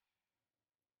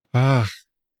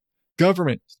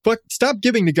 Government. Stop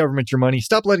giving the government your money.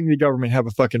 Stop letting the government have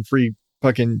a fucking free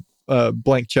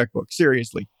blank checkbook.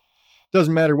 Seriously.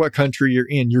 Doesn't matter what country you're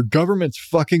in. Your government's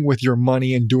fucking with your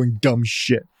money and doing dumb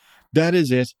shit. That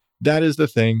is it. That is the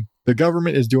thing. The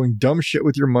government is doing dumb shit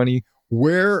with your money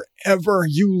wherever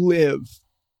you live.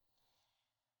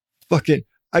 Fucking,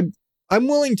 I'm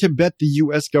willing to bet the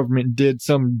U.S. government did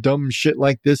some dumb shit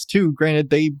like this too. Granted,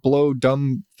 they blow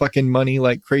dumb fucking money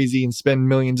like crazy and spend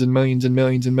millions and millions and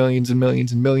millions and millions and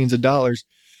millions and millions of dollars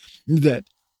that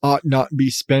ought not be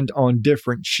spent on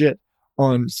different shit,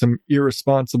 on some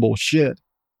irresponsible shit.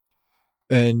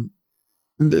 And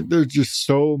there's just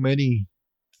so many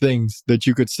things that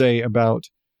you could say about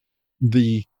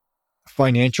the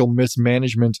financial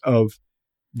mismanagement of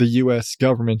the U.S.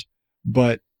 government.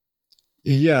 But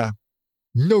yeah,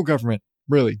 no government,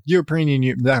 really. European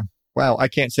Union. Wow, I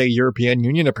can't say European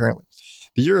Union, apparently.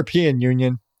 The European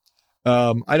Union,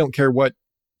 I don't care what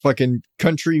fucking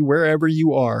country, wherever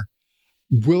you are,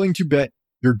 willing to bet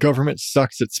your government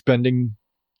sucks at spending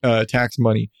tax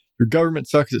money. Your government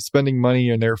sucks at spending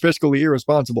money and they're fiscally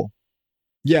irresponsible.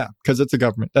 Yeah, because it's a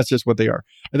government. That's just what they are.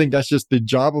 I think that's just the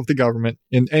job of the government,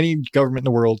 in any government in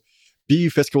the world. Be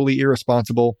fiscally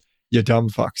irresponsible, you dumb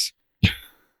fucks.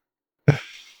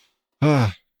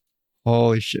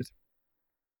 Holy shit.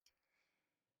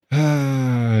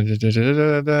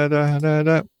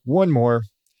 One more.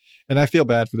 And I feel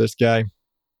bad for this guy.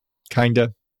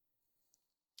 Kinda.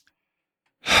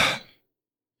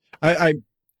 I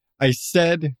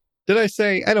said, did I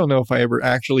say? I don't know if I ever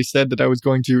actually said that I was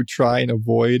going to try and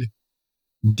avoid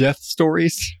death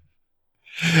stories.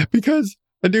 Because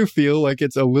I do feel like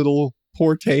it's a little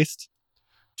poor taste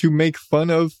to make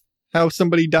fun of how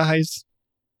somebody dies.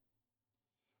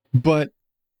 But,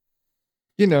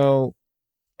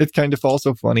 it's kind of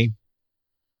also funny.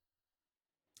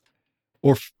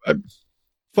 Or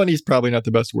funny is probably not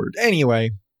the best word.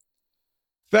 Anyway,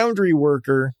 foundry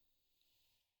worker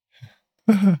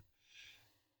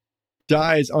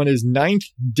dies on his 9th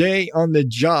day on the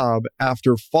job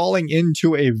after falling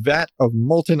into a vat of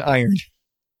molten iron.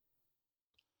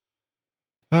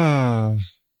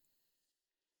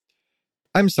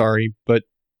 I'm sorry, but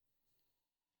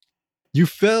you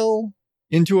fell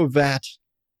into a vat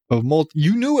of molten.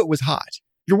 You knew it was hot.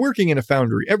 You're working in a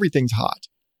foundry. Everything's hot.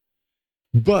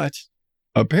 But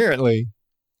apparently,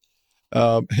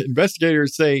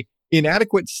 investigators say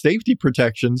inadequate safety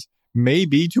protections may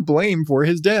be to blame for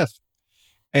his death.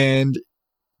 And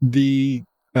the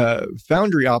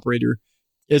foundry operator,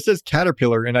 it says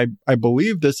Caterpillar, and I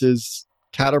believe this is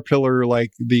Caterpillar,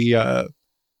 like the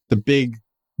big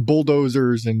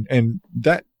bulldozers and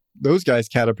that those guys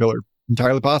Caterpillar,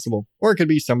 entirely possible, or it could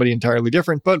be somebody entirely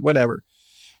different, but whatever.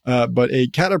 But a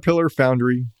Caterpillar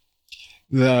foundry,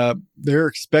 they're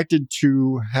expected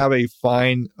to have a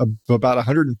fine of about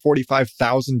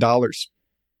 $145,000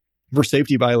 for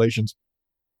safety violations.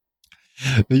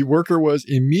 The worker was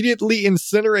immediately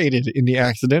incinerated in the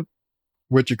accident,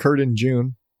 which occurred in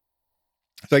June.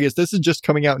 So I guess this is just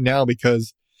coming out now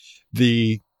because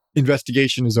the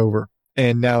investigation is over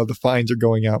and now the fines are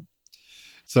going out.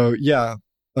 So yeah,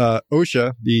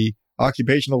 OSHA, the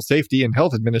Occupational Safety and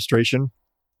Health Administration,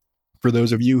 for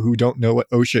those of you who don't know what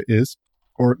OSHA is,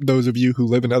 or those of you who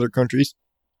live in other countries,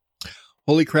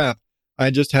 holy crap,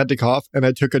 I just had to cough and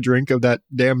I took a drink of that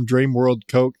damn Dream World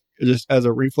Coke just as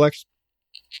a reflex.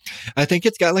 I think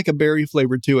it's got like a berry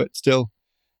flavor to it still.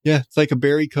 Yeah, it's like a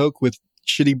berry Coke with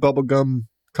shitty bubblegum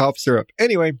cough syrup.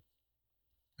 Anyway,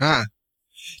 now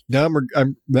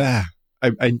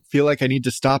I feel like I need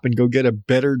to stop and go get a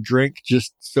better drink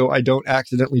just so I don't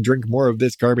accidentally drink more of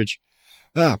this garbage.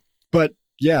 But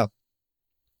yeah,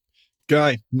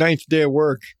 guy, 9th day of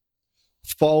work,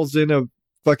 falls in a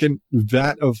fucking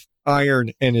vat of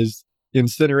iron and is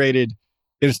incinerated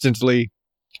instantly.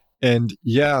 And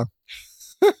yeah,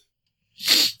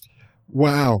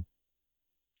 wow.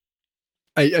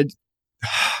 I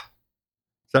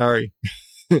sorry.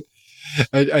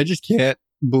 I just can't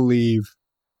believe.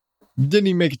 Didn't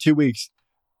even make it 2 weeks.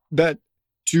 That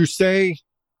to say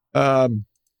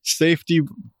safety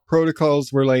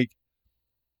protocols were like,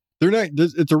 they're not,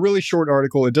 it's a really short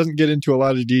article. It doesn't get into a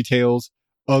lot of details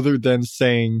other than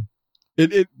saying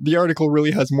the article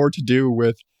really has more to do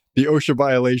with the OSHA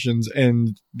violations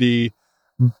and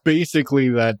basically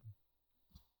that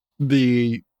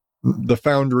the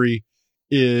foundry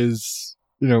is,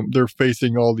 they're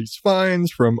facing all these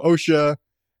fines from OSHA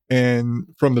and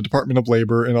from the Department of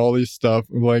Labor and all these stuff.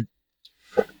 Like,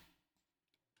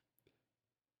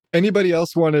 anybody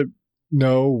else want to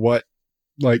know what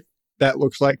like that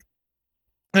looks like?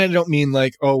 And I don't mean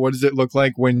like, oh, what does it look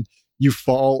like when you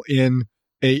fall in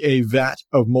a vat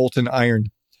of molten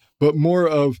iron, but more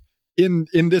of in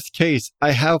this case, I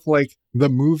have like the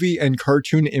movie and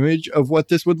cartoon image of what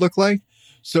this would look like.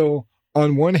 So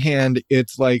on one hand,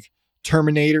 it's like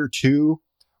Terminator 2,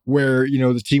 where,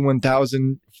 the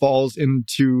T-1000 falls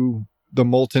into the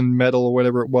molten metal or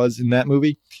whatever it was in that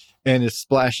movie and is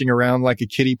splashing around like a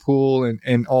kiddie pool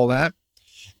and all that.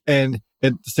 And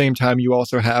at the same time, you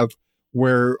also have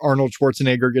where Arnold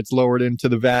Schwarzenegger gets lowered into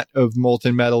the vat of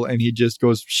molten metal and he just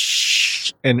goes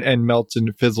and melts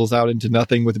and fizzles out into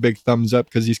nothing with a big thumbs up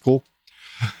because he's cool.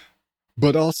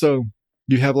 But also,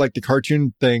 you have like the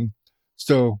cartoon thing.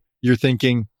 So you're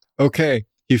thinking, okay,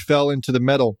 he fell into the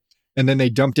metal and then they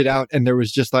dumped it out and there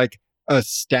was just like a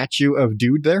statue of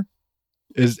dude there.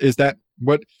 Is that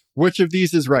which of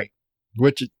these is right?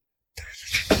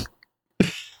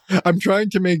 I'm trying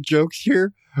to make jokes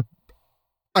here.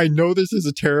 I know this is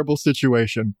a terrible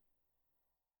situation,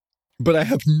 but I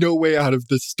have no way out of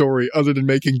this story other than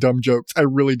making dumb jokes. I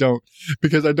really don't,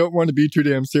 because I don't want to be too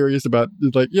damn serious about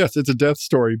it. Like, yes, it's a death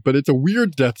story, but it's a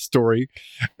weird death story.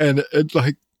 And it's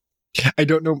like, I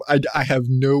don't know. I have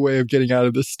no way of getting out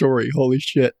of this story. Holy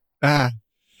shit.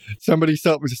 Somebody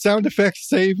sound effects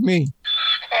save me.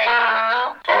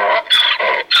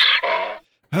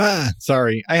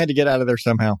 Sorry. I had to get out of there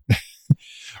somehow.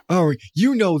 Oh,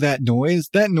 you know that noise.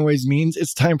 That noise means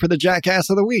it's time for the Jackass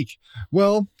of the Week.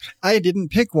 Well, I didn't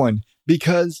pick one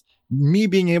because me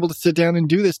being able to sit down and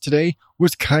do this today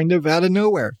was kind of out of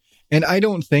nowhere. And I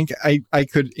don't think I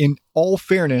could, in all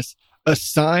fairness,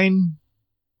 assign...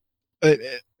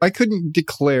 I couldn't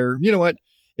declare... You know what?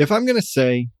 If I'm going to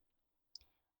say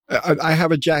I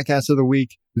have a Jackass of the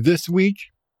Week this week,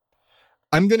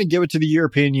 I'm going to give it to the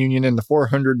European Union and the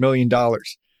 $400 million.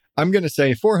 I'm going to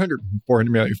say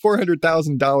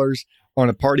 $400,000 on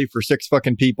a party for 6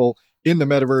 fucking people in the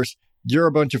metaverse. You're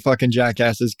a bunch of fucking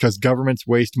jackasses because governments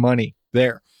waste money.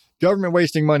 There. Government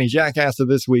wasting money, jackass of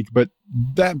this week. But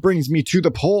that brings me to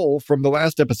the poll from the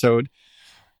last episode.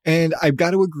 And I've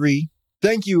got to agree.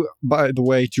 Thank you, by the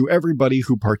way, to everybody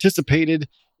who participated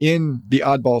in the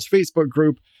Oddballs Facebook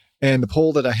group and the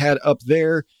poll that I had up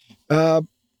there. I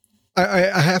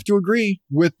have to agree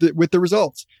with the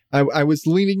results. I was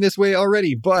leaning this way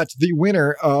already, but the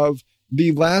winner of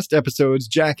the last episode's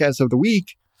Jackass of the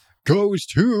Week goes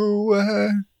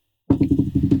to...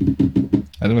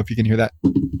 I don't know if you can hear that.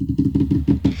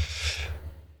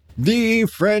 The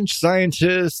French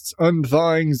scientists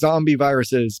unthawing zombie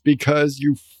viruses, because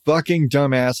you fucking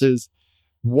dumbasses,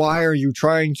 why are you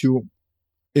trying to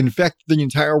infect the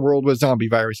entire world with zombie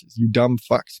viruses? You dumb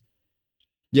fucks.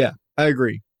 Yeah, I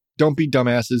agree. Don't be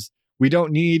dumbasses. We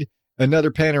don't need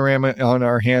another panorama on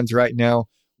our hands right now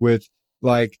with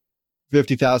like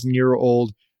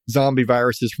 50,000-year-old zombie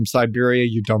viruses from Siberia,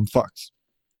 you dumb fucks.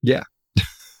 Yeah.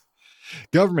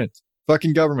 Governments.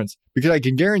 Fucking governments. Because I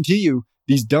can guarantee you,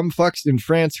 these dumb fucks in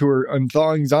France who are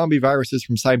unthawing zombie viruses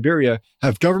from Siberia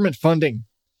have government funding.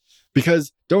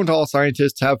 Because don't all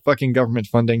scientists have fucking government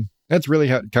funding? That's really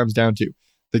how it comes down to.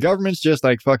 The government's just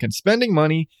like fucking spending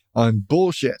money on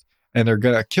bullshit. And they're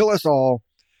going to kill us all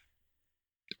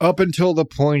up until the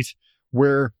point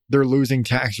where they're losing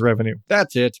tax revenue.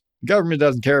 That's it. The government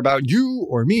doesn't care about you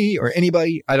or me or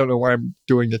anybody. I don't know why I'm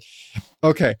doing this.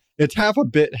 Okay, it's half a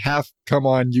bit, half, come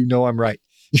on, you know I'm right.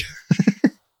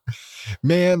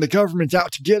 Man, the government's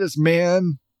out to get us,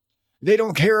 man. They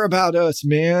don't care about us,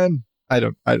 man. I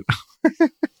don't. I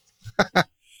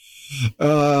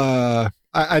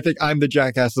think I'm the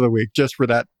jackass of the week just for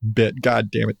that bit.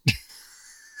 God damn it.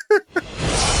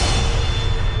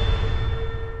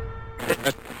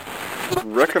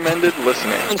 Recommended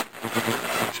listening.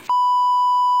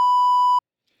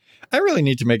 I really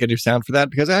need to make a new sound for that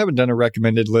because I haven't done a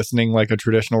recommended listening, like a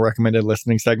traditional recommended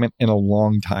listening segment, in a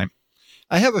long time.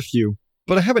 I have a few,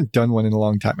 but I haven't done one in a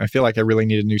long time. I feel like I really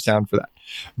need a new sound for that.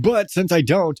 But since I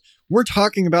don't, we're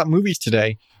talking about movies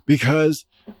today because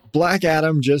Black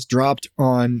Adam just dropped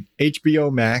on HBO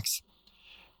Max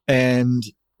and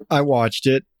I watched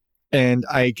it and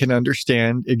I can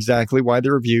understand exactly why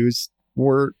the reviews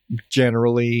were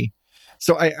generally...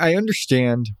 So I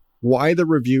understand why the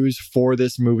reviews for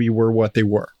this movie were what they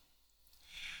were.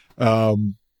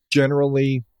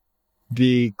 Generally,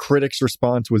 the critics'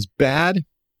 response was bad,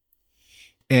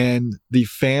 and the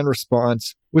fan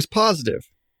response was positive.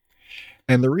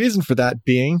 And the reason for that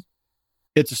being,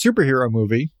 it's a superhero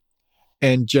movie,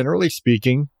 and generally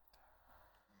speaking,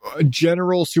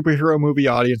 general superhero movie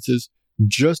audiences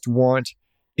just want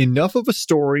enough of a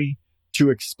story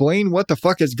to explain what the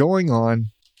fuck is going on,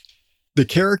 the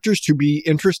characters to be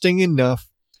interesting enough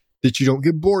that you don't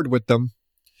get bored with them,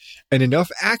 and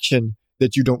enough action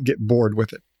that you don't get bored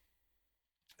with it.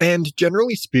 And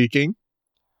generally speaking,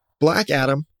 Black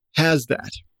Adam has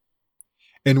that.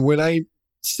 And when I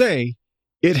say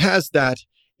it has that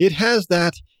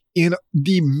in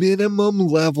the minimum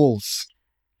levels.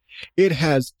 It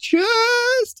has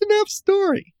just enough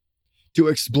story to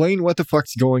explain what the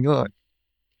fuck's going on.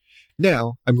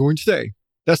 Now, I'm going to say,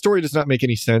 that story does not make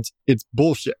any sense. It's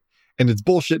bullshit. And it's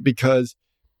bullshit because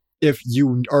if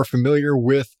you are familiar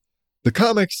with the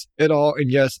comics at all, and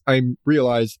yes, I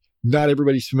realize not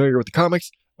everybody's familiar with the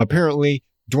comics. Apparently,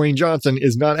 Dwayne Johnson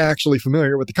is not actually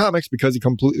familiar with the comics because he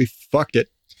completely fucked it.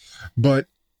 But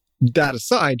that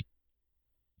aside,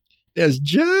 there's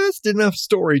just enough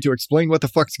story to explain what the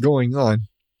fuck's going on.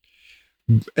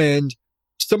 And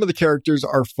some of the characters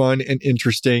are fun and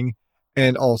interesting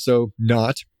and also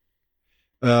not.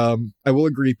 I will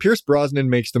agree. Pierce Brosnan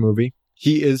makes the movie.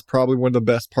 He is probably one of the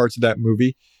best parts of that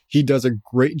movie. He does a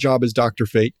great job as Dr.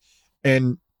 Fate.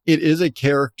 And it is a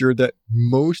character that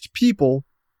most people,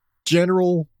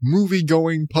 general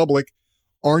movie-going public,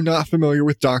 are not familiar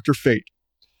with Dr. Fate.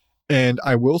 And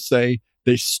I will say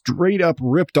they straight up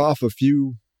ripped off a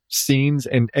few scenes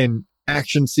and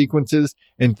action sequences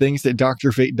and things that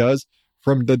Dr. Fate does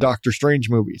from the Doctor Strange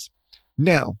movies.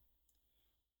 Now,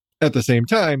 at the same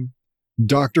time,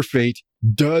 Dr. Fate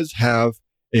does have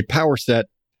a power set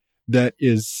that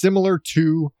is similar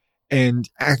to and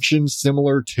action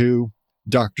similar to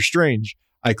Doctor Strange.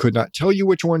 I could not tell you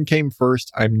which one came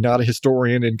first. I'm not a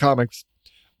historian in comics,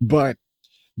 but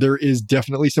there is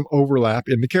definitely some overlap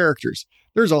in the characters.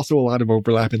 There's also a lot of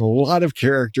overlap in a lot of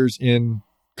characters in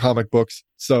comic books.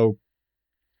 So,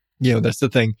 you know, that's the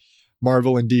thing.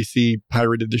 Marvel and DC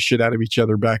pirated the shit out of each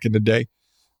other back in the day.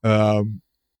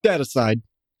 That aside,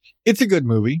 it's a good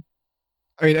movie.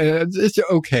 I mean, it's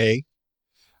okay.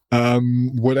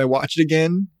 Would I watch it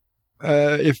again?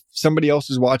 If somebody else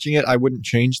is watching it, I wouldn't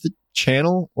change the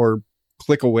channel or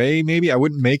click away. Maybe I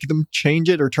wouldn't make them change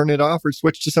it or turn it off or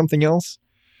switch to something else.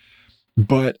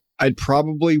 But I'd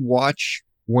probably watch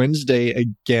Wednesday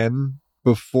again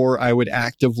before I would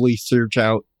actively search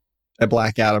out a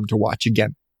Black Adam to watch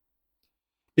again.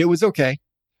 It was okay.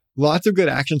 Lots of good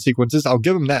action sequences. I'll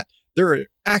give them that. There are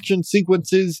action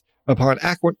sequences upon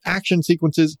action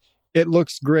sequences. It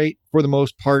looks great for the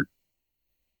most part.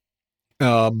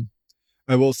 I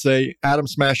will say Atom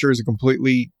Smasher is a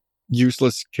completely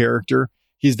useless character.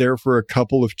 He's there for a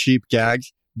couple of cheap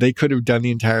gags. They could have done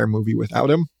the entire movie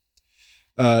without him.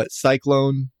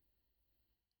 Cyclone,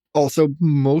 also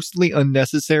mostly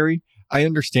unnecessary. I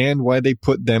understand why they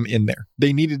put them in there.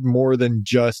 They needed more than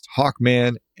just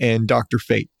Hawkman and Dr.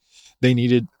 Fate.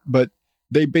 But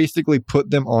they basically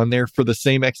put them on there for the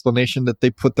same explanation that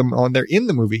they put them on there in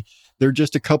the movie. They're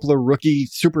just a couple of rookie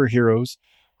superheroes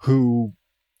who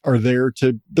are there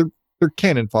they're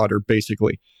cannon fodder,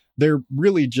 basically. They're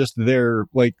really just there,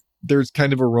 like, there's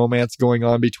kind of a romance going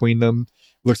on between them.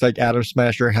 Looks like Atom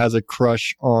Smasher has a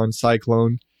crush on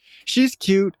Cyclone. She's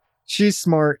cute. She's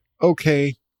smart.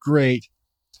 Okay, great.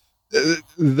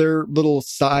 Their little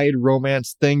side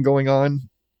romance thing going on,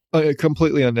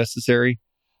 completely unnecessary.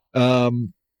 The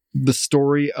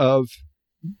story of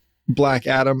Black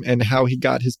Adam and how he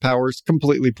got his powers,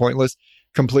 completely pointless,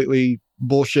 completely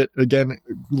bullshit. Again,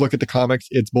 look at the comics.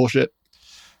 It's bullshit.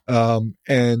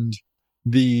 And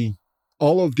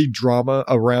all of the drama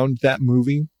around that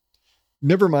movie,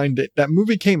 never mind it. That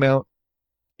movie came out,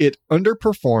 it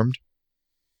underperformed,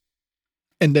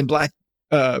 and then Black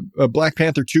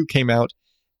Panther 2 came out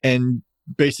and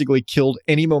basically killed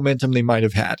any momentum they might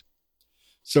have had.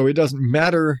 So it doesn't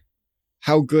matter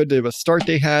how good of a start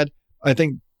they had. I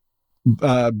think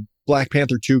Black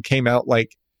Panther 2 came out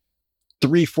like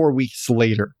 3-4 weeks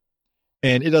later.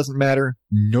 And it doesn't matter.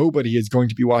 Nobody is going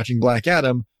to be watching Black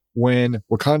Adam when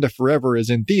Wakanda Forever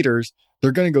is in theaters.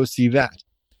 They're going to go see that.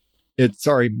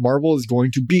 Marvel is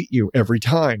going to beat you every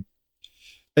time.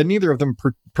 And neither of them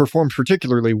performed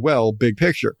particularly well, big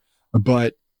picture.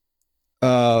 But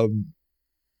now,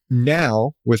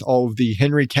 with all of the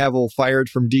Henry Cavill fired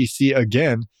from DC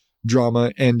again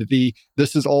drama, and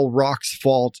this is all Rock's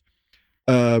fault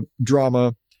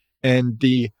drama, and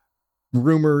the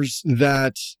rumors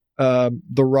that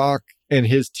The Rock and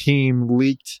his team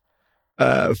leaked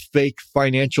fake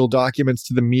financial documents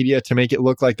to the media to make it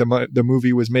look like the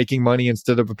movie was making money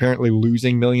instead of apparently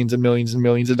losing millions and millions and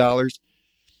millions of dollars.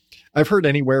 I've heard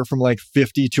anywhere from like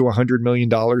 $50 to $100 million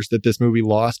that this movie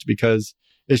lost because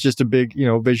it's just a big,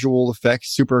 visual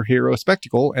effects superhero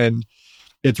spectacle, and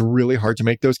it's really hard to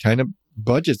make those kind of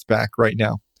budgets back right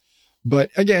now.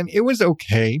 But again, it was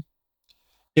okay.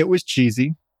 It was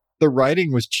cheesy. The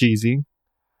writing was cheesy.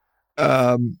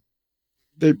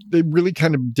 They really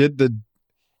kind of did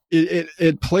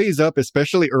it plays up,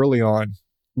 especially early on,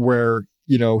 where,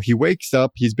 he wakes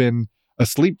up, he's been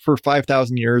asleep for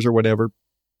 5,000 years or whatever.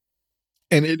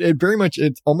 And it very much,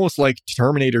 it's almost like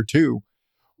Terminator 2,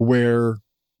 where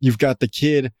you've got the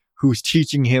kid who's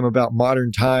teaching him about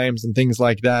modern times and things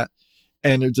like that.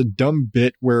 And it's a dumb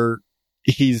bit where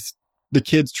the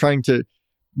kid's trying to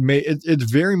make it's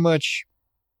very much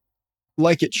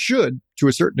like it should, to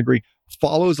a certain degree,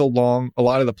 follows along a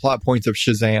lot of the plot points of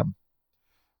Shazam.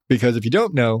 Because if you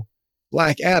don't know,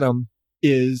 Black Adam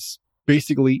is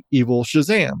basically evil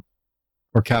Shazam,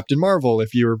 or Captain Marvel,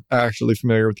 if you're actually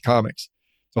familiar with the comics.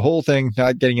 The whole thing,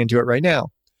 not getting into it right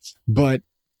now. But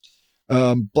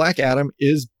Black Adam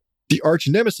is the arch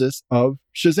nemesis of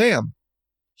Shazam.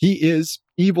 He is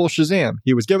evil Shazam.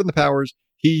 He was given the powers.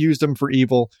 He used them for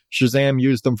evil. Shazam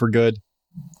used them for good.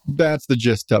 That's the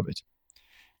gist of it.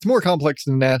 It's more complex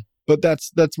than that, but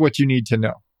that's what you need to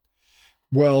know.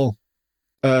 Well,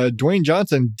 Dwayne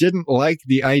Johnson didn't like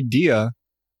the idea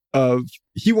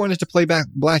he wanted to play back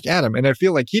Black Adam, and I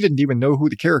feel like he didn't even know who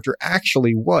the character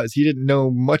actually was. He didn't know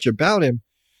much about him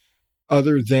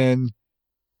other than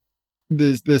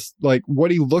this like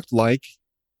what he looked like,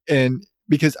 and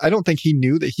because I don't think he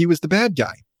knew that he was the bad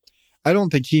guy. I don't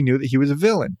think he knew that he was a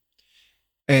villain,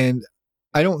 and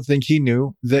I don't think he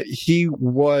knew that he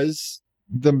was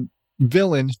the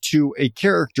villain to a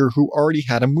character who already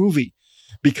had a movie,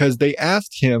 because they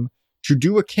asked him to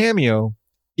do a cameo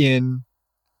in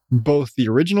both the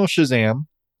original Shazam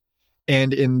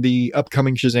and in the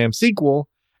upcoming Shazam sequel,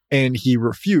 and he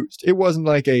refused. It wasn't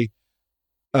like a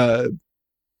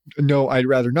no, I'd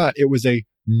rather not. It was a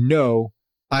no,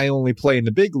 I only play in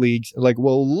the big leagues. Like,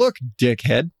 well, look,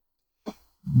 dickhead,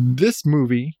 this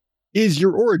movie is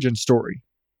your origin story.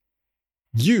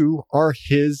 You are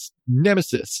his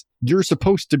nemesis. You're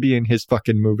supposed to be in his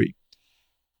fucking movie.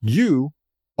 You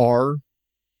are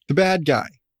the bad guy.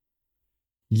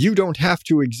 You don't have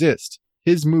to exist.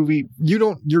 His movie,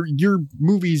 your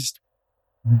movies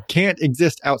can't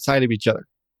exist outside of each other.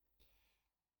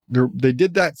 They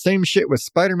did that same shit with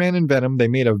Spider-Man and Venom. They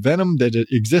made a Venom that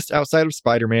exists outside of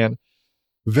Spider-Man.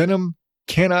 Venom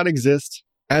cannot exist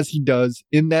as he does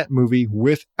in that movie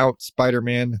without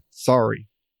Spider-Man. Sorry.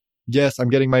 Yes, I'm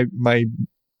getting my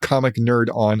comic nerd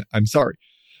on. I'm sorry.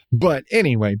 But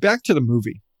anyway, back to the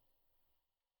movie.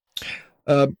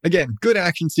 Again, good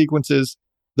action sequences.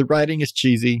 The writing is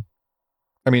cheesy.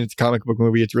 I mean, it's a comic book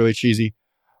movie. It's really cheesy.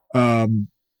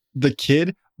 The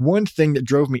kid, one thing that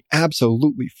drove me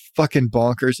absolutely fucking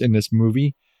bonkers in this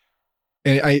movie,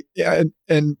 and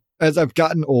and as I've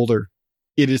gotten older,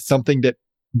 it is something that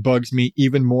bugs me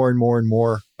even more and more and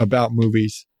more about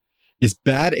movies, is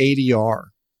bad ADR.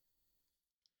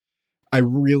 I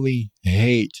really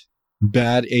hate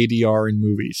bad ADR in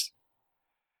movies.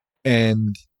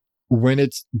 And when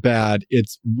it's bad,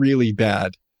 it's really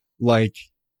bad. Like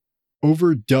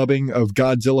overdubbing of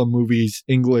Godzilla movies,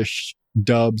 English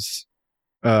dubs,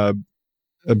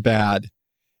 bad.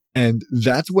 And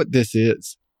that's what this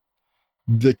is.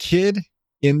 The kid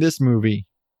in this movie,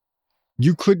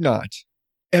 you could not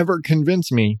ever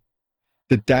convince me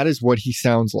that that is what he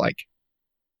sounds like.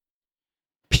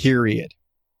 Period.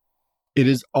 It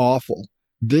is awful.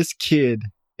 This kid,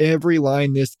 every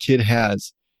line this kid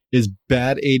has is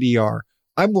bad ADR.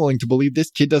 I'm willing to believe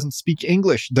this kid doesn't speak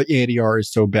English. The ADR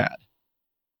is so bad.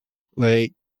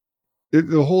 Like,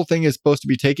 the whole thing is supposed to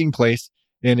be taking place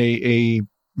in a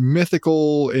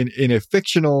mythical, in a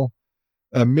fictional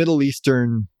Middle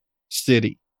Eastern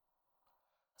city,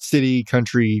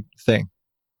 country thing.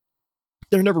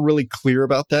 They're never really clear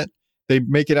about that. They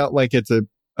make it out like it's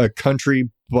a country,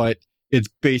 but it's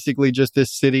basically just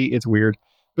this city. It's weird.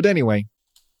 But anyway,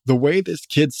 the way this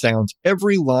kid sounds,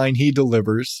 every line he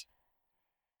delivers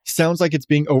sounds like it's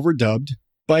being overdubbed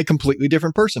by a completely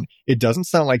different person. It doesn't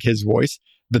sound like his voice.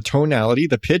 The tonality,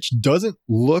 the pitch doesn't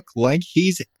look like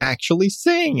he's actually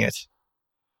saying it.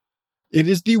 It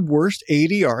is the worst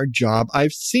ADR job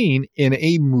I've seen in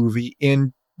a movie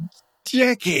in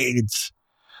decades.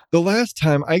 The last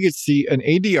time I could see an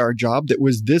ADR job that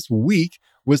was this weak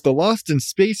was the Lost in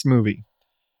Space movie.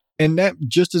 And that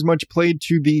just as much played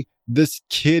to this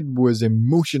kid was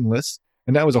emotionless.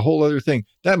 And that was a whole other thing.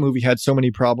 That movie had so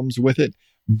many problems with it.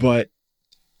 But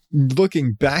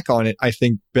looking back on it, I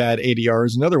think bad ADR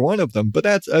is another one of them. But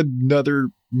that's another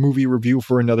movie review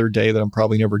for another day that I'm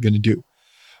probably never going to do.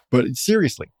 But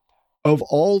seriously, of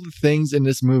all the things in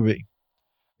this movie,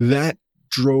 that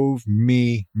drove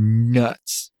me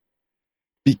nuts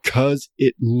because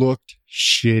it looked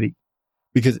shitty,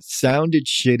 because it sounded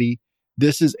shitty.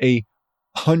 This is a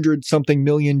 $100-something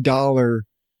million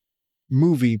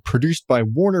movie produced by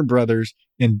Warner Brothers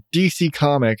and DC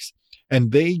Comics,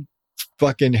 and they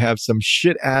fucking have some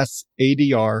shit ass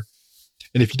ADR.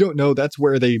 And if you don't know, that's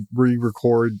where they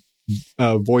re-record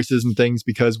voices and things,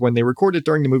 because when they record it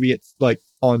during the movie, it's like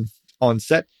on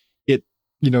set,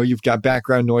 you've got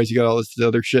background noise, you got all this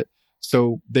other shit.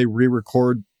 So they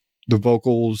re-record the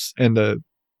vocals and the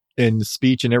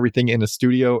speech and everything in the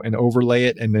studio and overlay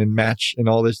it and then match and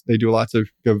all this. They do lots of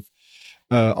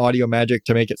audio magic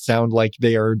to make it sound like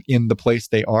they are in the place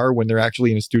they are when they're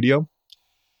actually in a studio.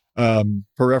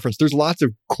 For reference, there's lots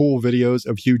of cool videos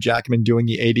of Hugh Jackman doing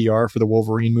the ADR for the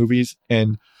Wolverine movies,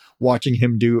 and watching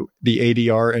him do the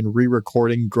ADR and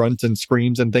re-recording grunts and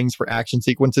screams and things for action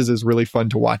sequences is really fun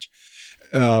to watch.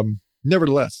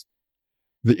 Nevertheless,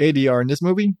 the ADR in this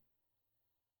movie,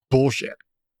 bullshit,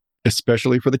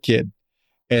 especially for the kid.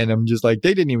 And I'm just like,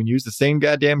 they didn't even use the same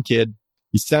goddamn kid.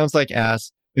 He sounds like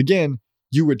ass. Again,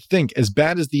 you would think, as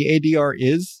bad as the ADR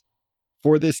is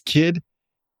for this kid,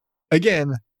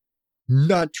 again,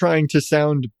 not trying to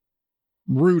sound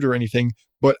rude or anything,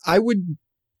 but I would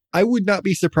not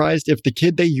be surprised if the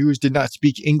kid they used did not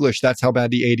speak English. That's how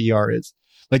bad the ADR is.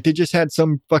 Like, they just had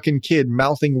some fucking kid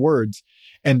mouthing words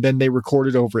and then they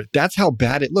recorded over it. That's how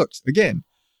bad it looks. Again,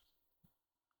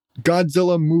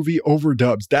 Godzilla movie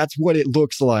overdubs. That's what it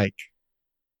looks like.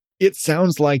 It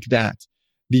sounds like that.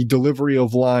 The delivery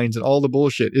of lines and all the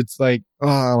bullshit. It's like,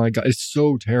 oh my God, it's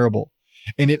so terrible.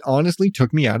 And it honestly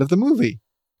took me out of the movie.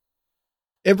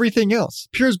 Everything else,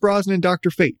 Pierce Brosnan and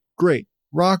Dr. Fate, great.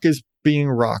 Rock is being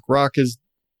Rock.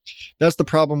 That's the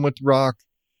problem with Rock.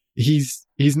 He's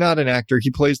not an actor. He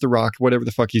plays the Rock, whatever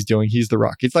the fuck he's doing. He's the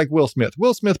Rock. It's like Will Smith.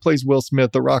 Will Smith plays Will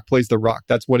Smith. The Rock plays the Rock.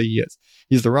 That's what he is.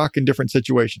 He's the Rock in different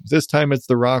situations. This time it's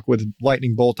the Rock with a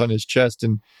lightning bolt on his chest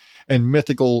and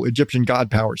mythical Egyptian god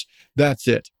powers. That's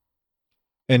it.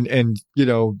 And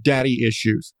daddy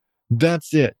issues.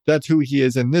 That's it. That's who he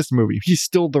is in this movie. He's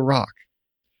still the Rock.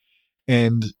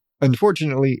 And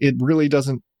unfortunately, it really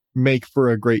doesn't make for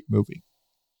a great movie.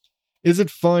 Is it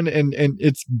fun? And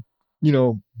it's,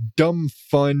 dumb,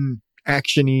 fun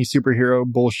action-y superhero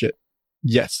bullshit.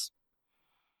 Yes.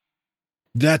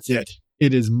 That's it.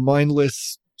 It is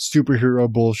mindless superhero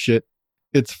bullshit.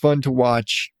 It's fun to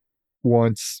watch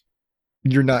once.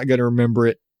 You're not going to remember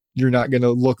it. You're not going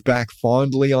to look back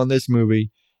fondly on this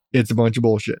movie. It's a bunch of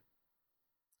bullshit.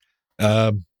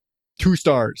 2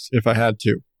 stars if I had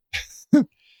to.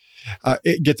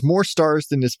 It gets more stars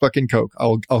than this fucking Coke.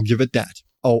 I'll give it that.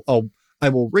 I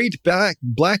will rate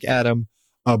Black Adam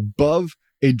above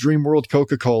a Dreamworld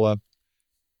Coca-Cola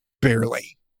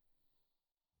barely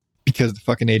because of the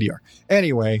fucking ADR.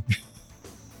 Anyway,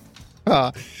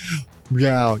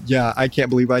 yeah, I can't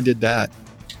believe I did that.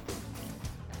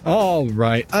 All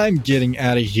right, I'm getting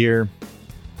out of here.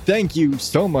 Thank you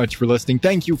so much for listening.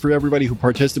 Thank you for everybody who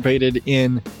participated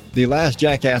in the last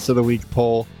Jackass of the Week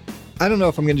poll. I don't know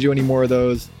if I'm going to do any more of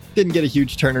those. Didn't get a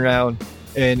huge turnaround,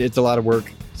 and it's a lot of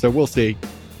work, so we'll see.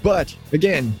 But,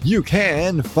 again, you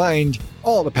can find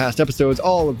all the past episodes,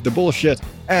 all of the bullshit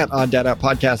at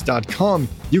odddadoutpodcast.com.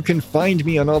 You can find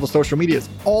me on all the social medias,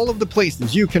 all of the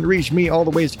places you can reach me, all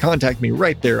the ways to contact me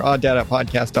right there,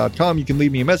 odddadoutpodcast.com. You can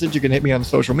leave me a message, you can hit me on the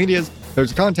social medias.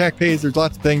 There's a contact page, there's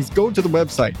lots of things. Go to the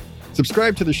website,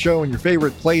 subscribe to the show in your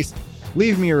favorite place,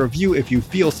 leave me a review if you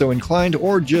feel so inclined,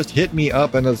 or just hit me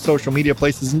up on the social media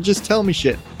places and just tell me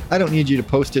shit. I don't need you to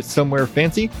post it somewhere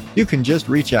fancy. You can just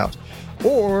reach out.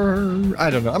 Or,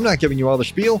 I don't know, I'm not giving you all the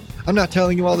spiel. I'm not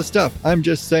telling you all the stuff. I'm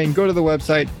just saying go to the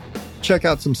website, check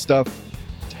out some stuff.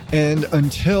 And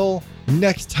until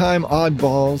next time,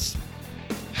 oddballs,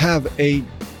 have a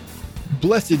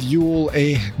blessed Yule,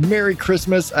 a Merry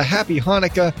Christmas, a Happy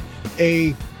Hanukkah,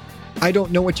 I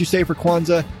don't know what you say for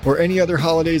Kwanzaa or any other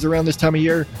holidays around this time of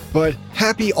year, but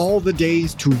happy all the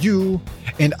days to you.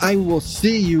 And I will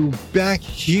see you back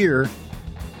here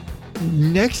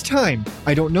next time.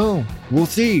 I don't know. We'll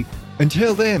see.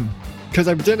 Until then, because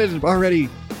I've done it already,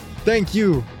 thank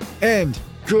you and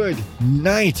good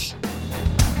night.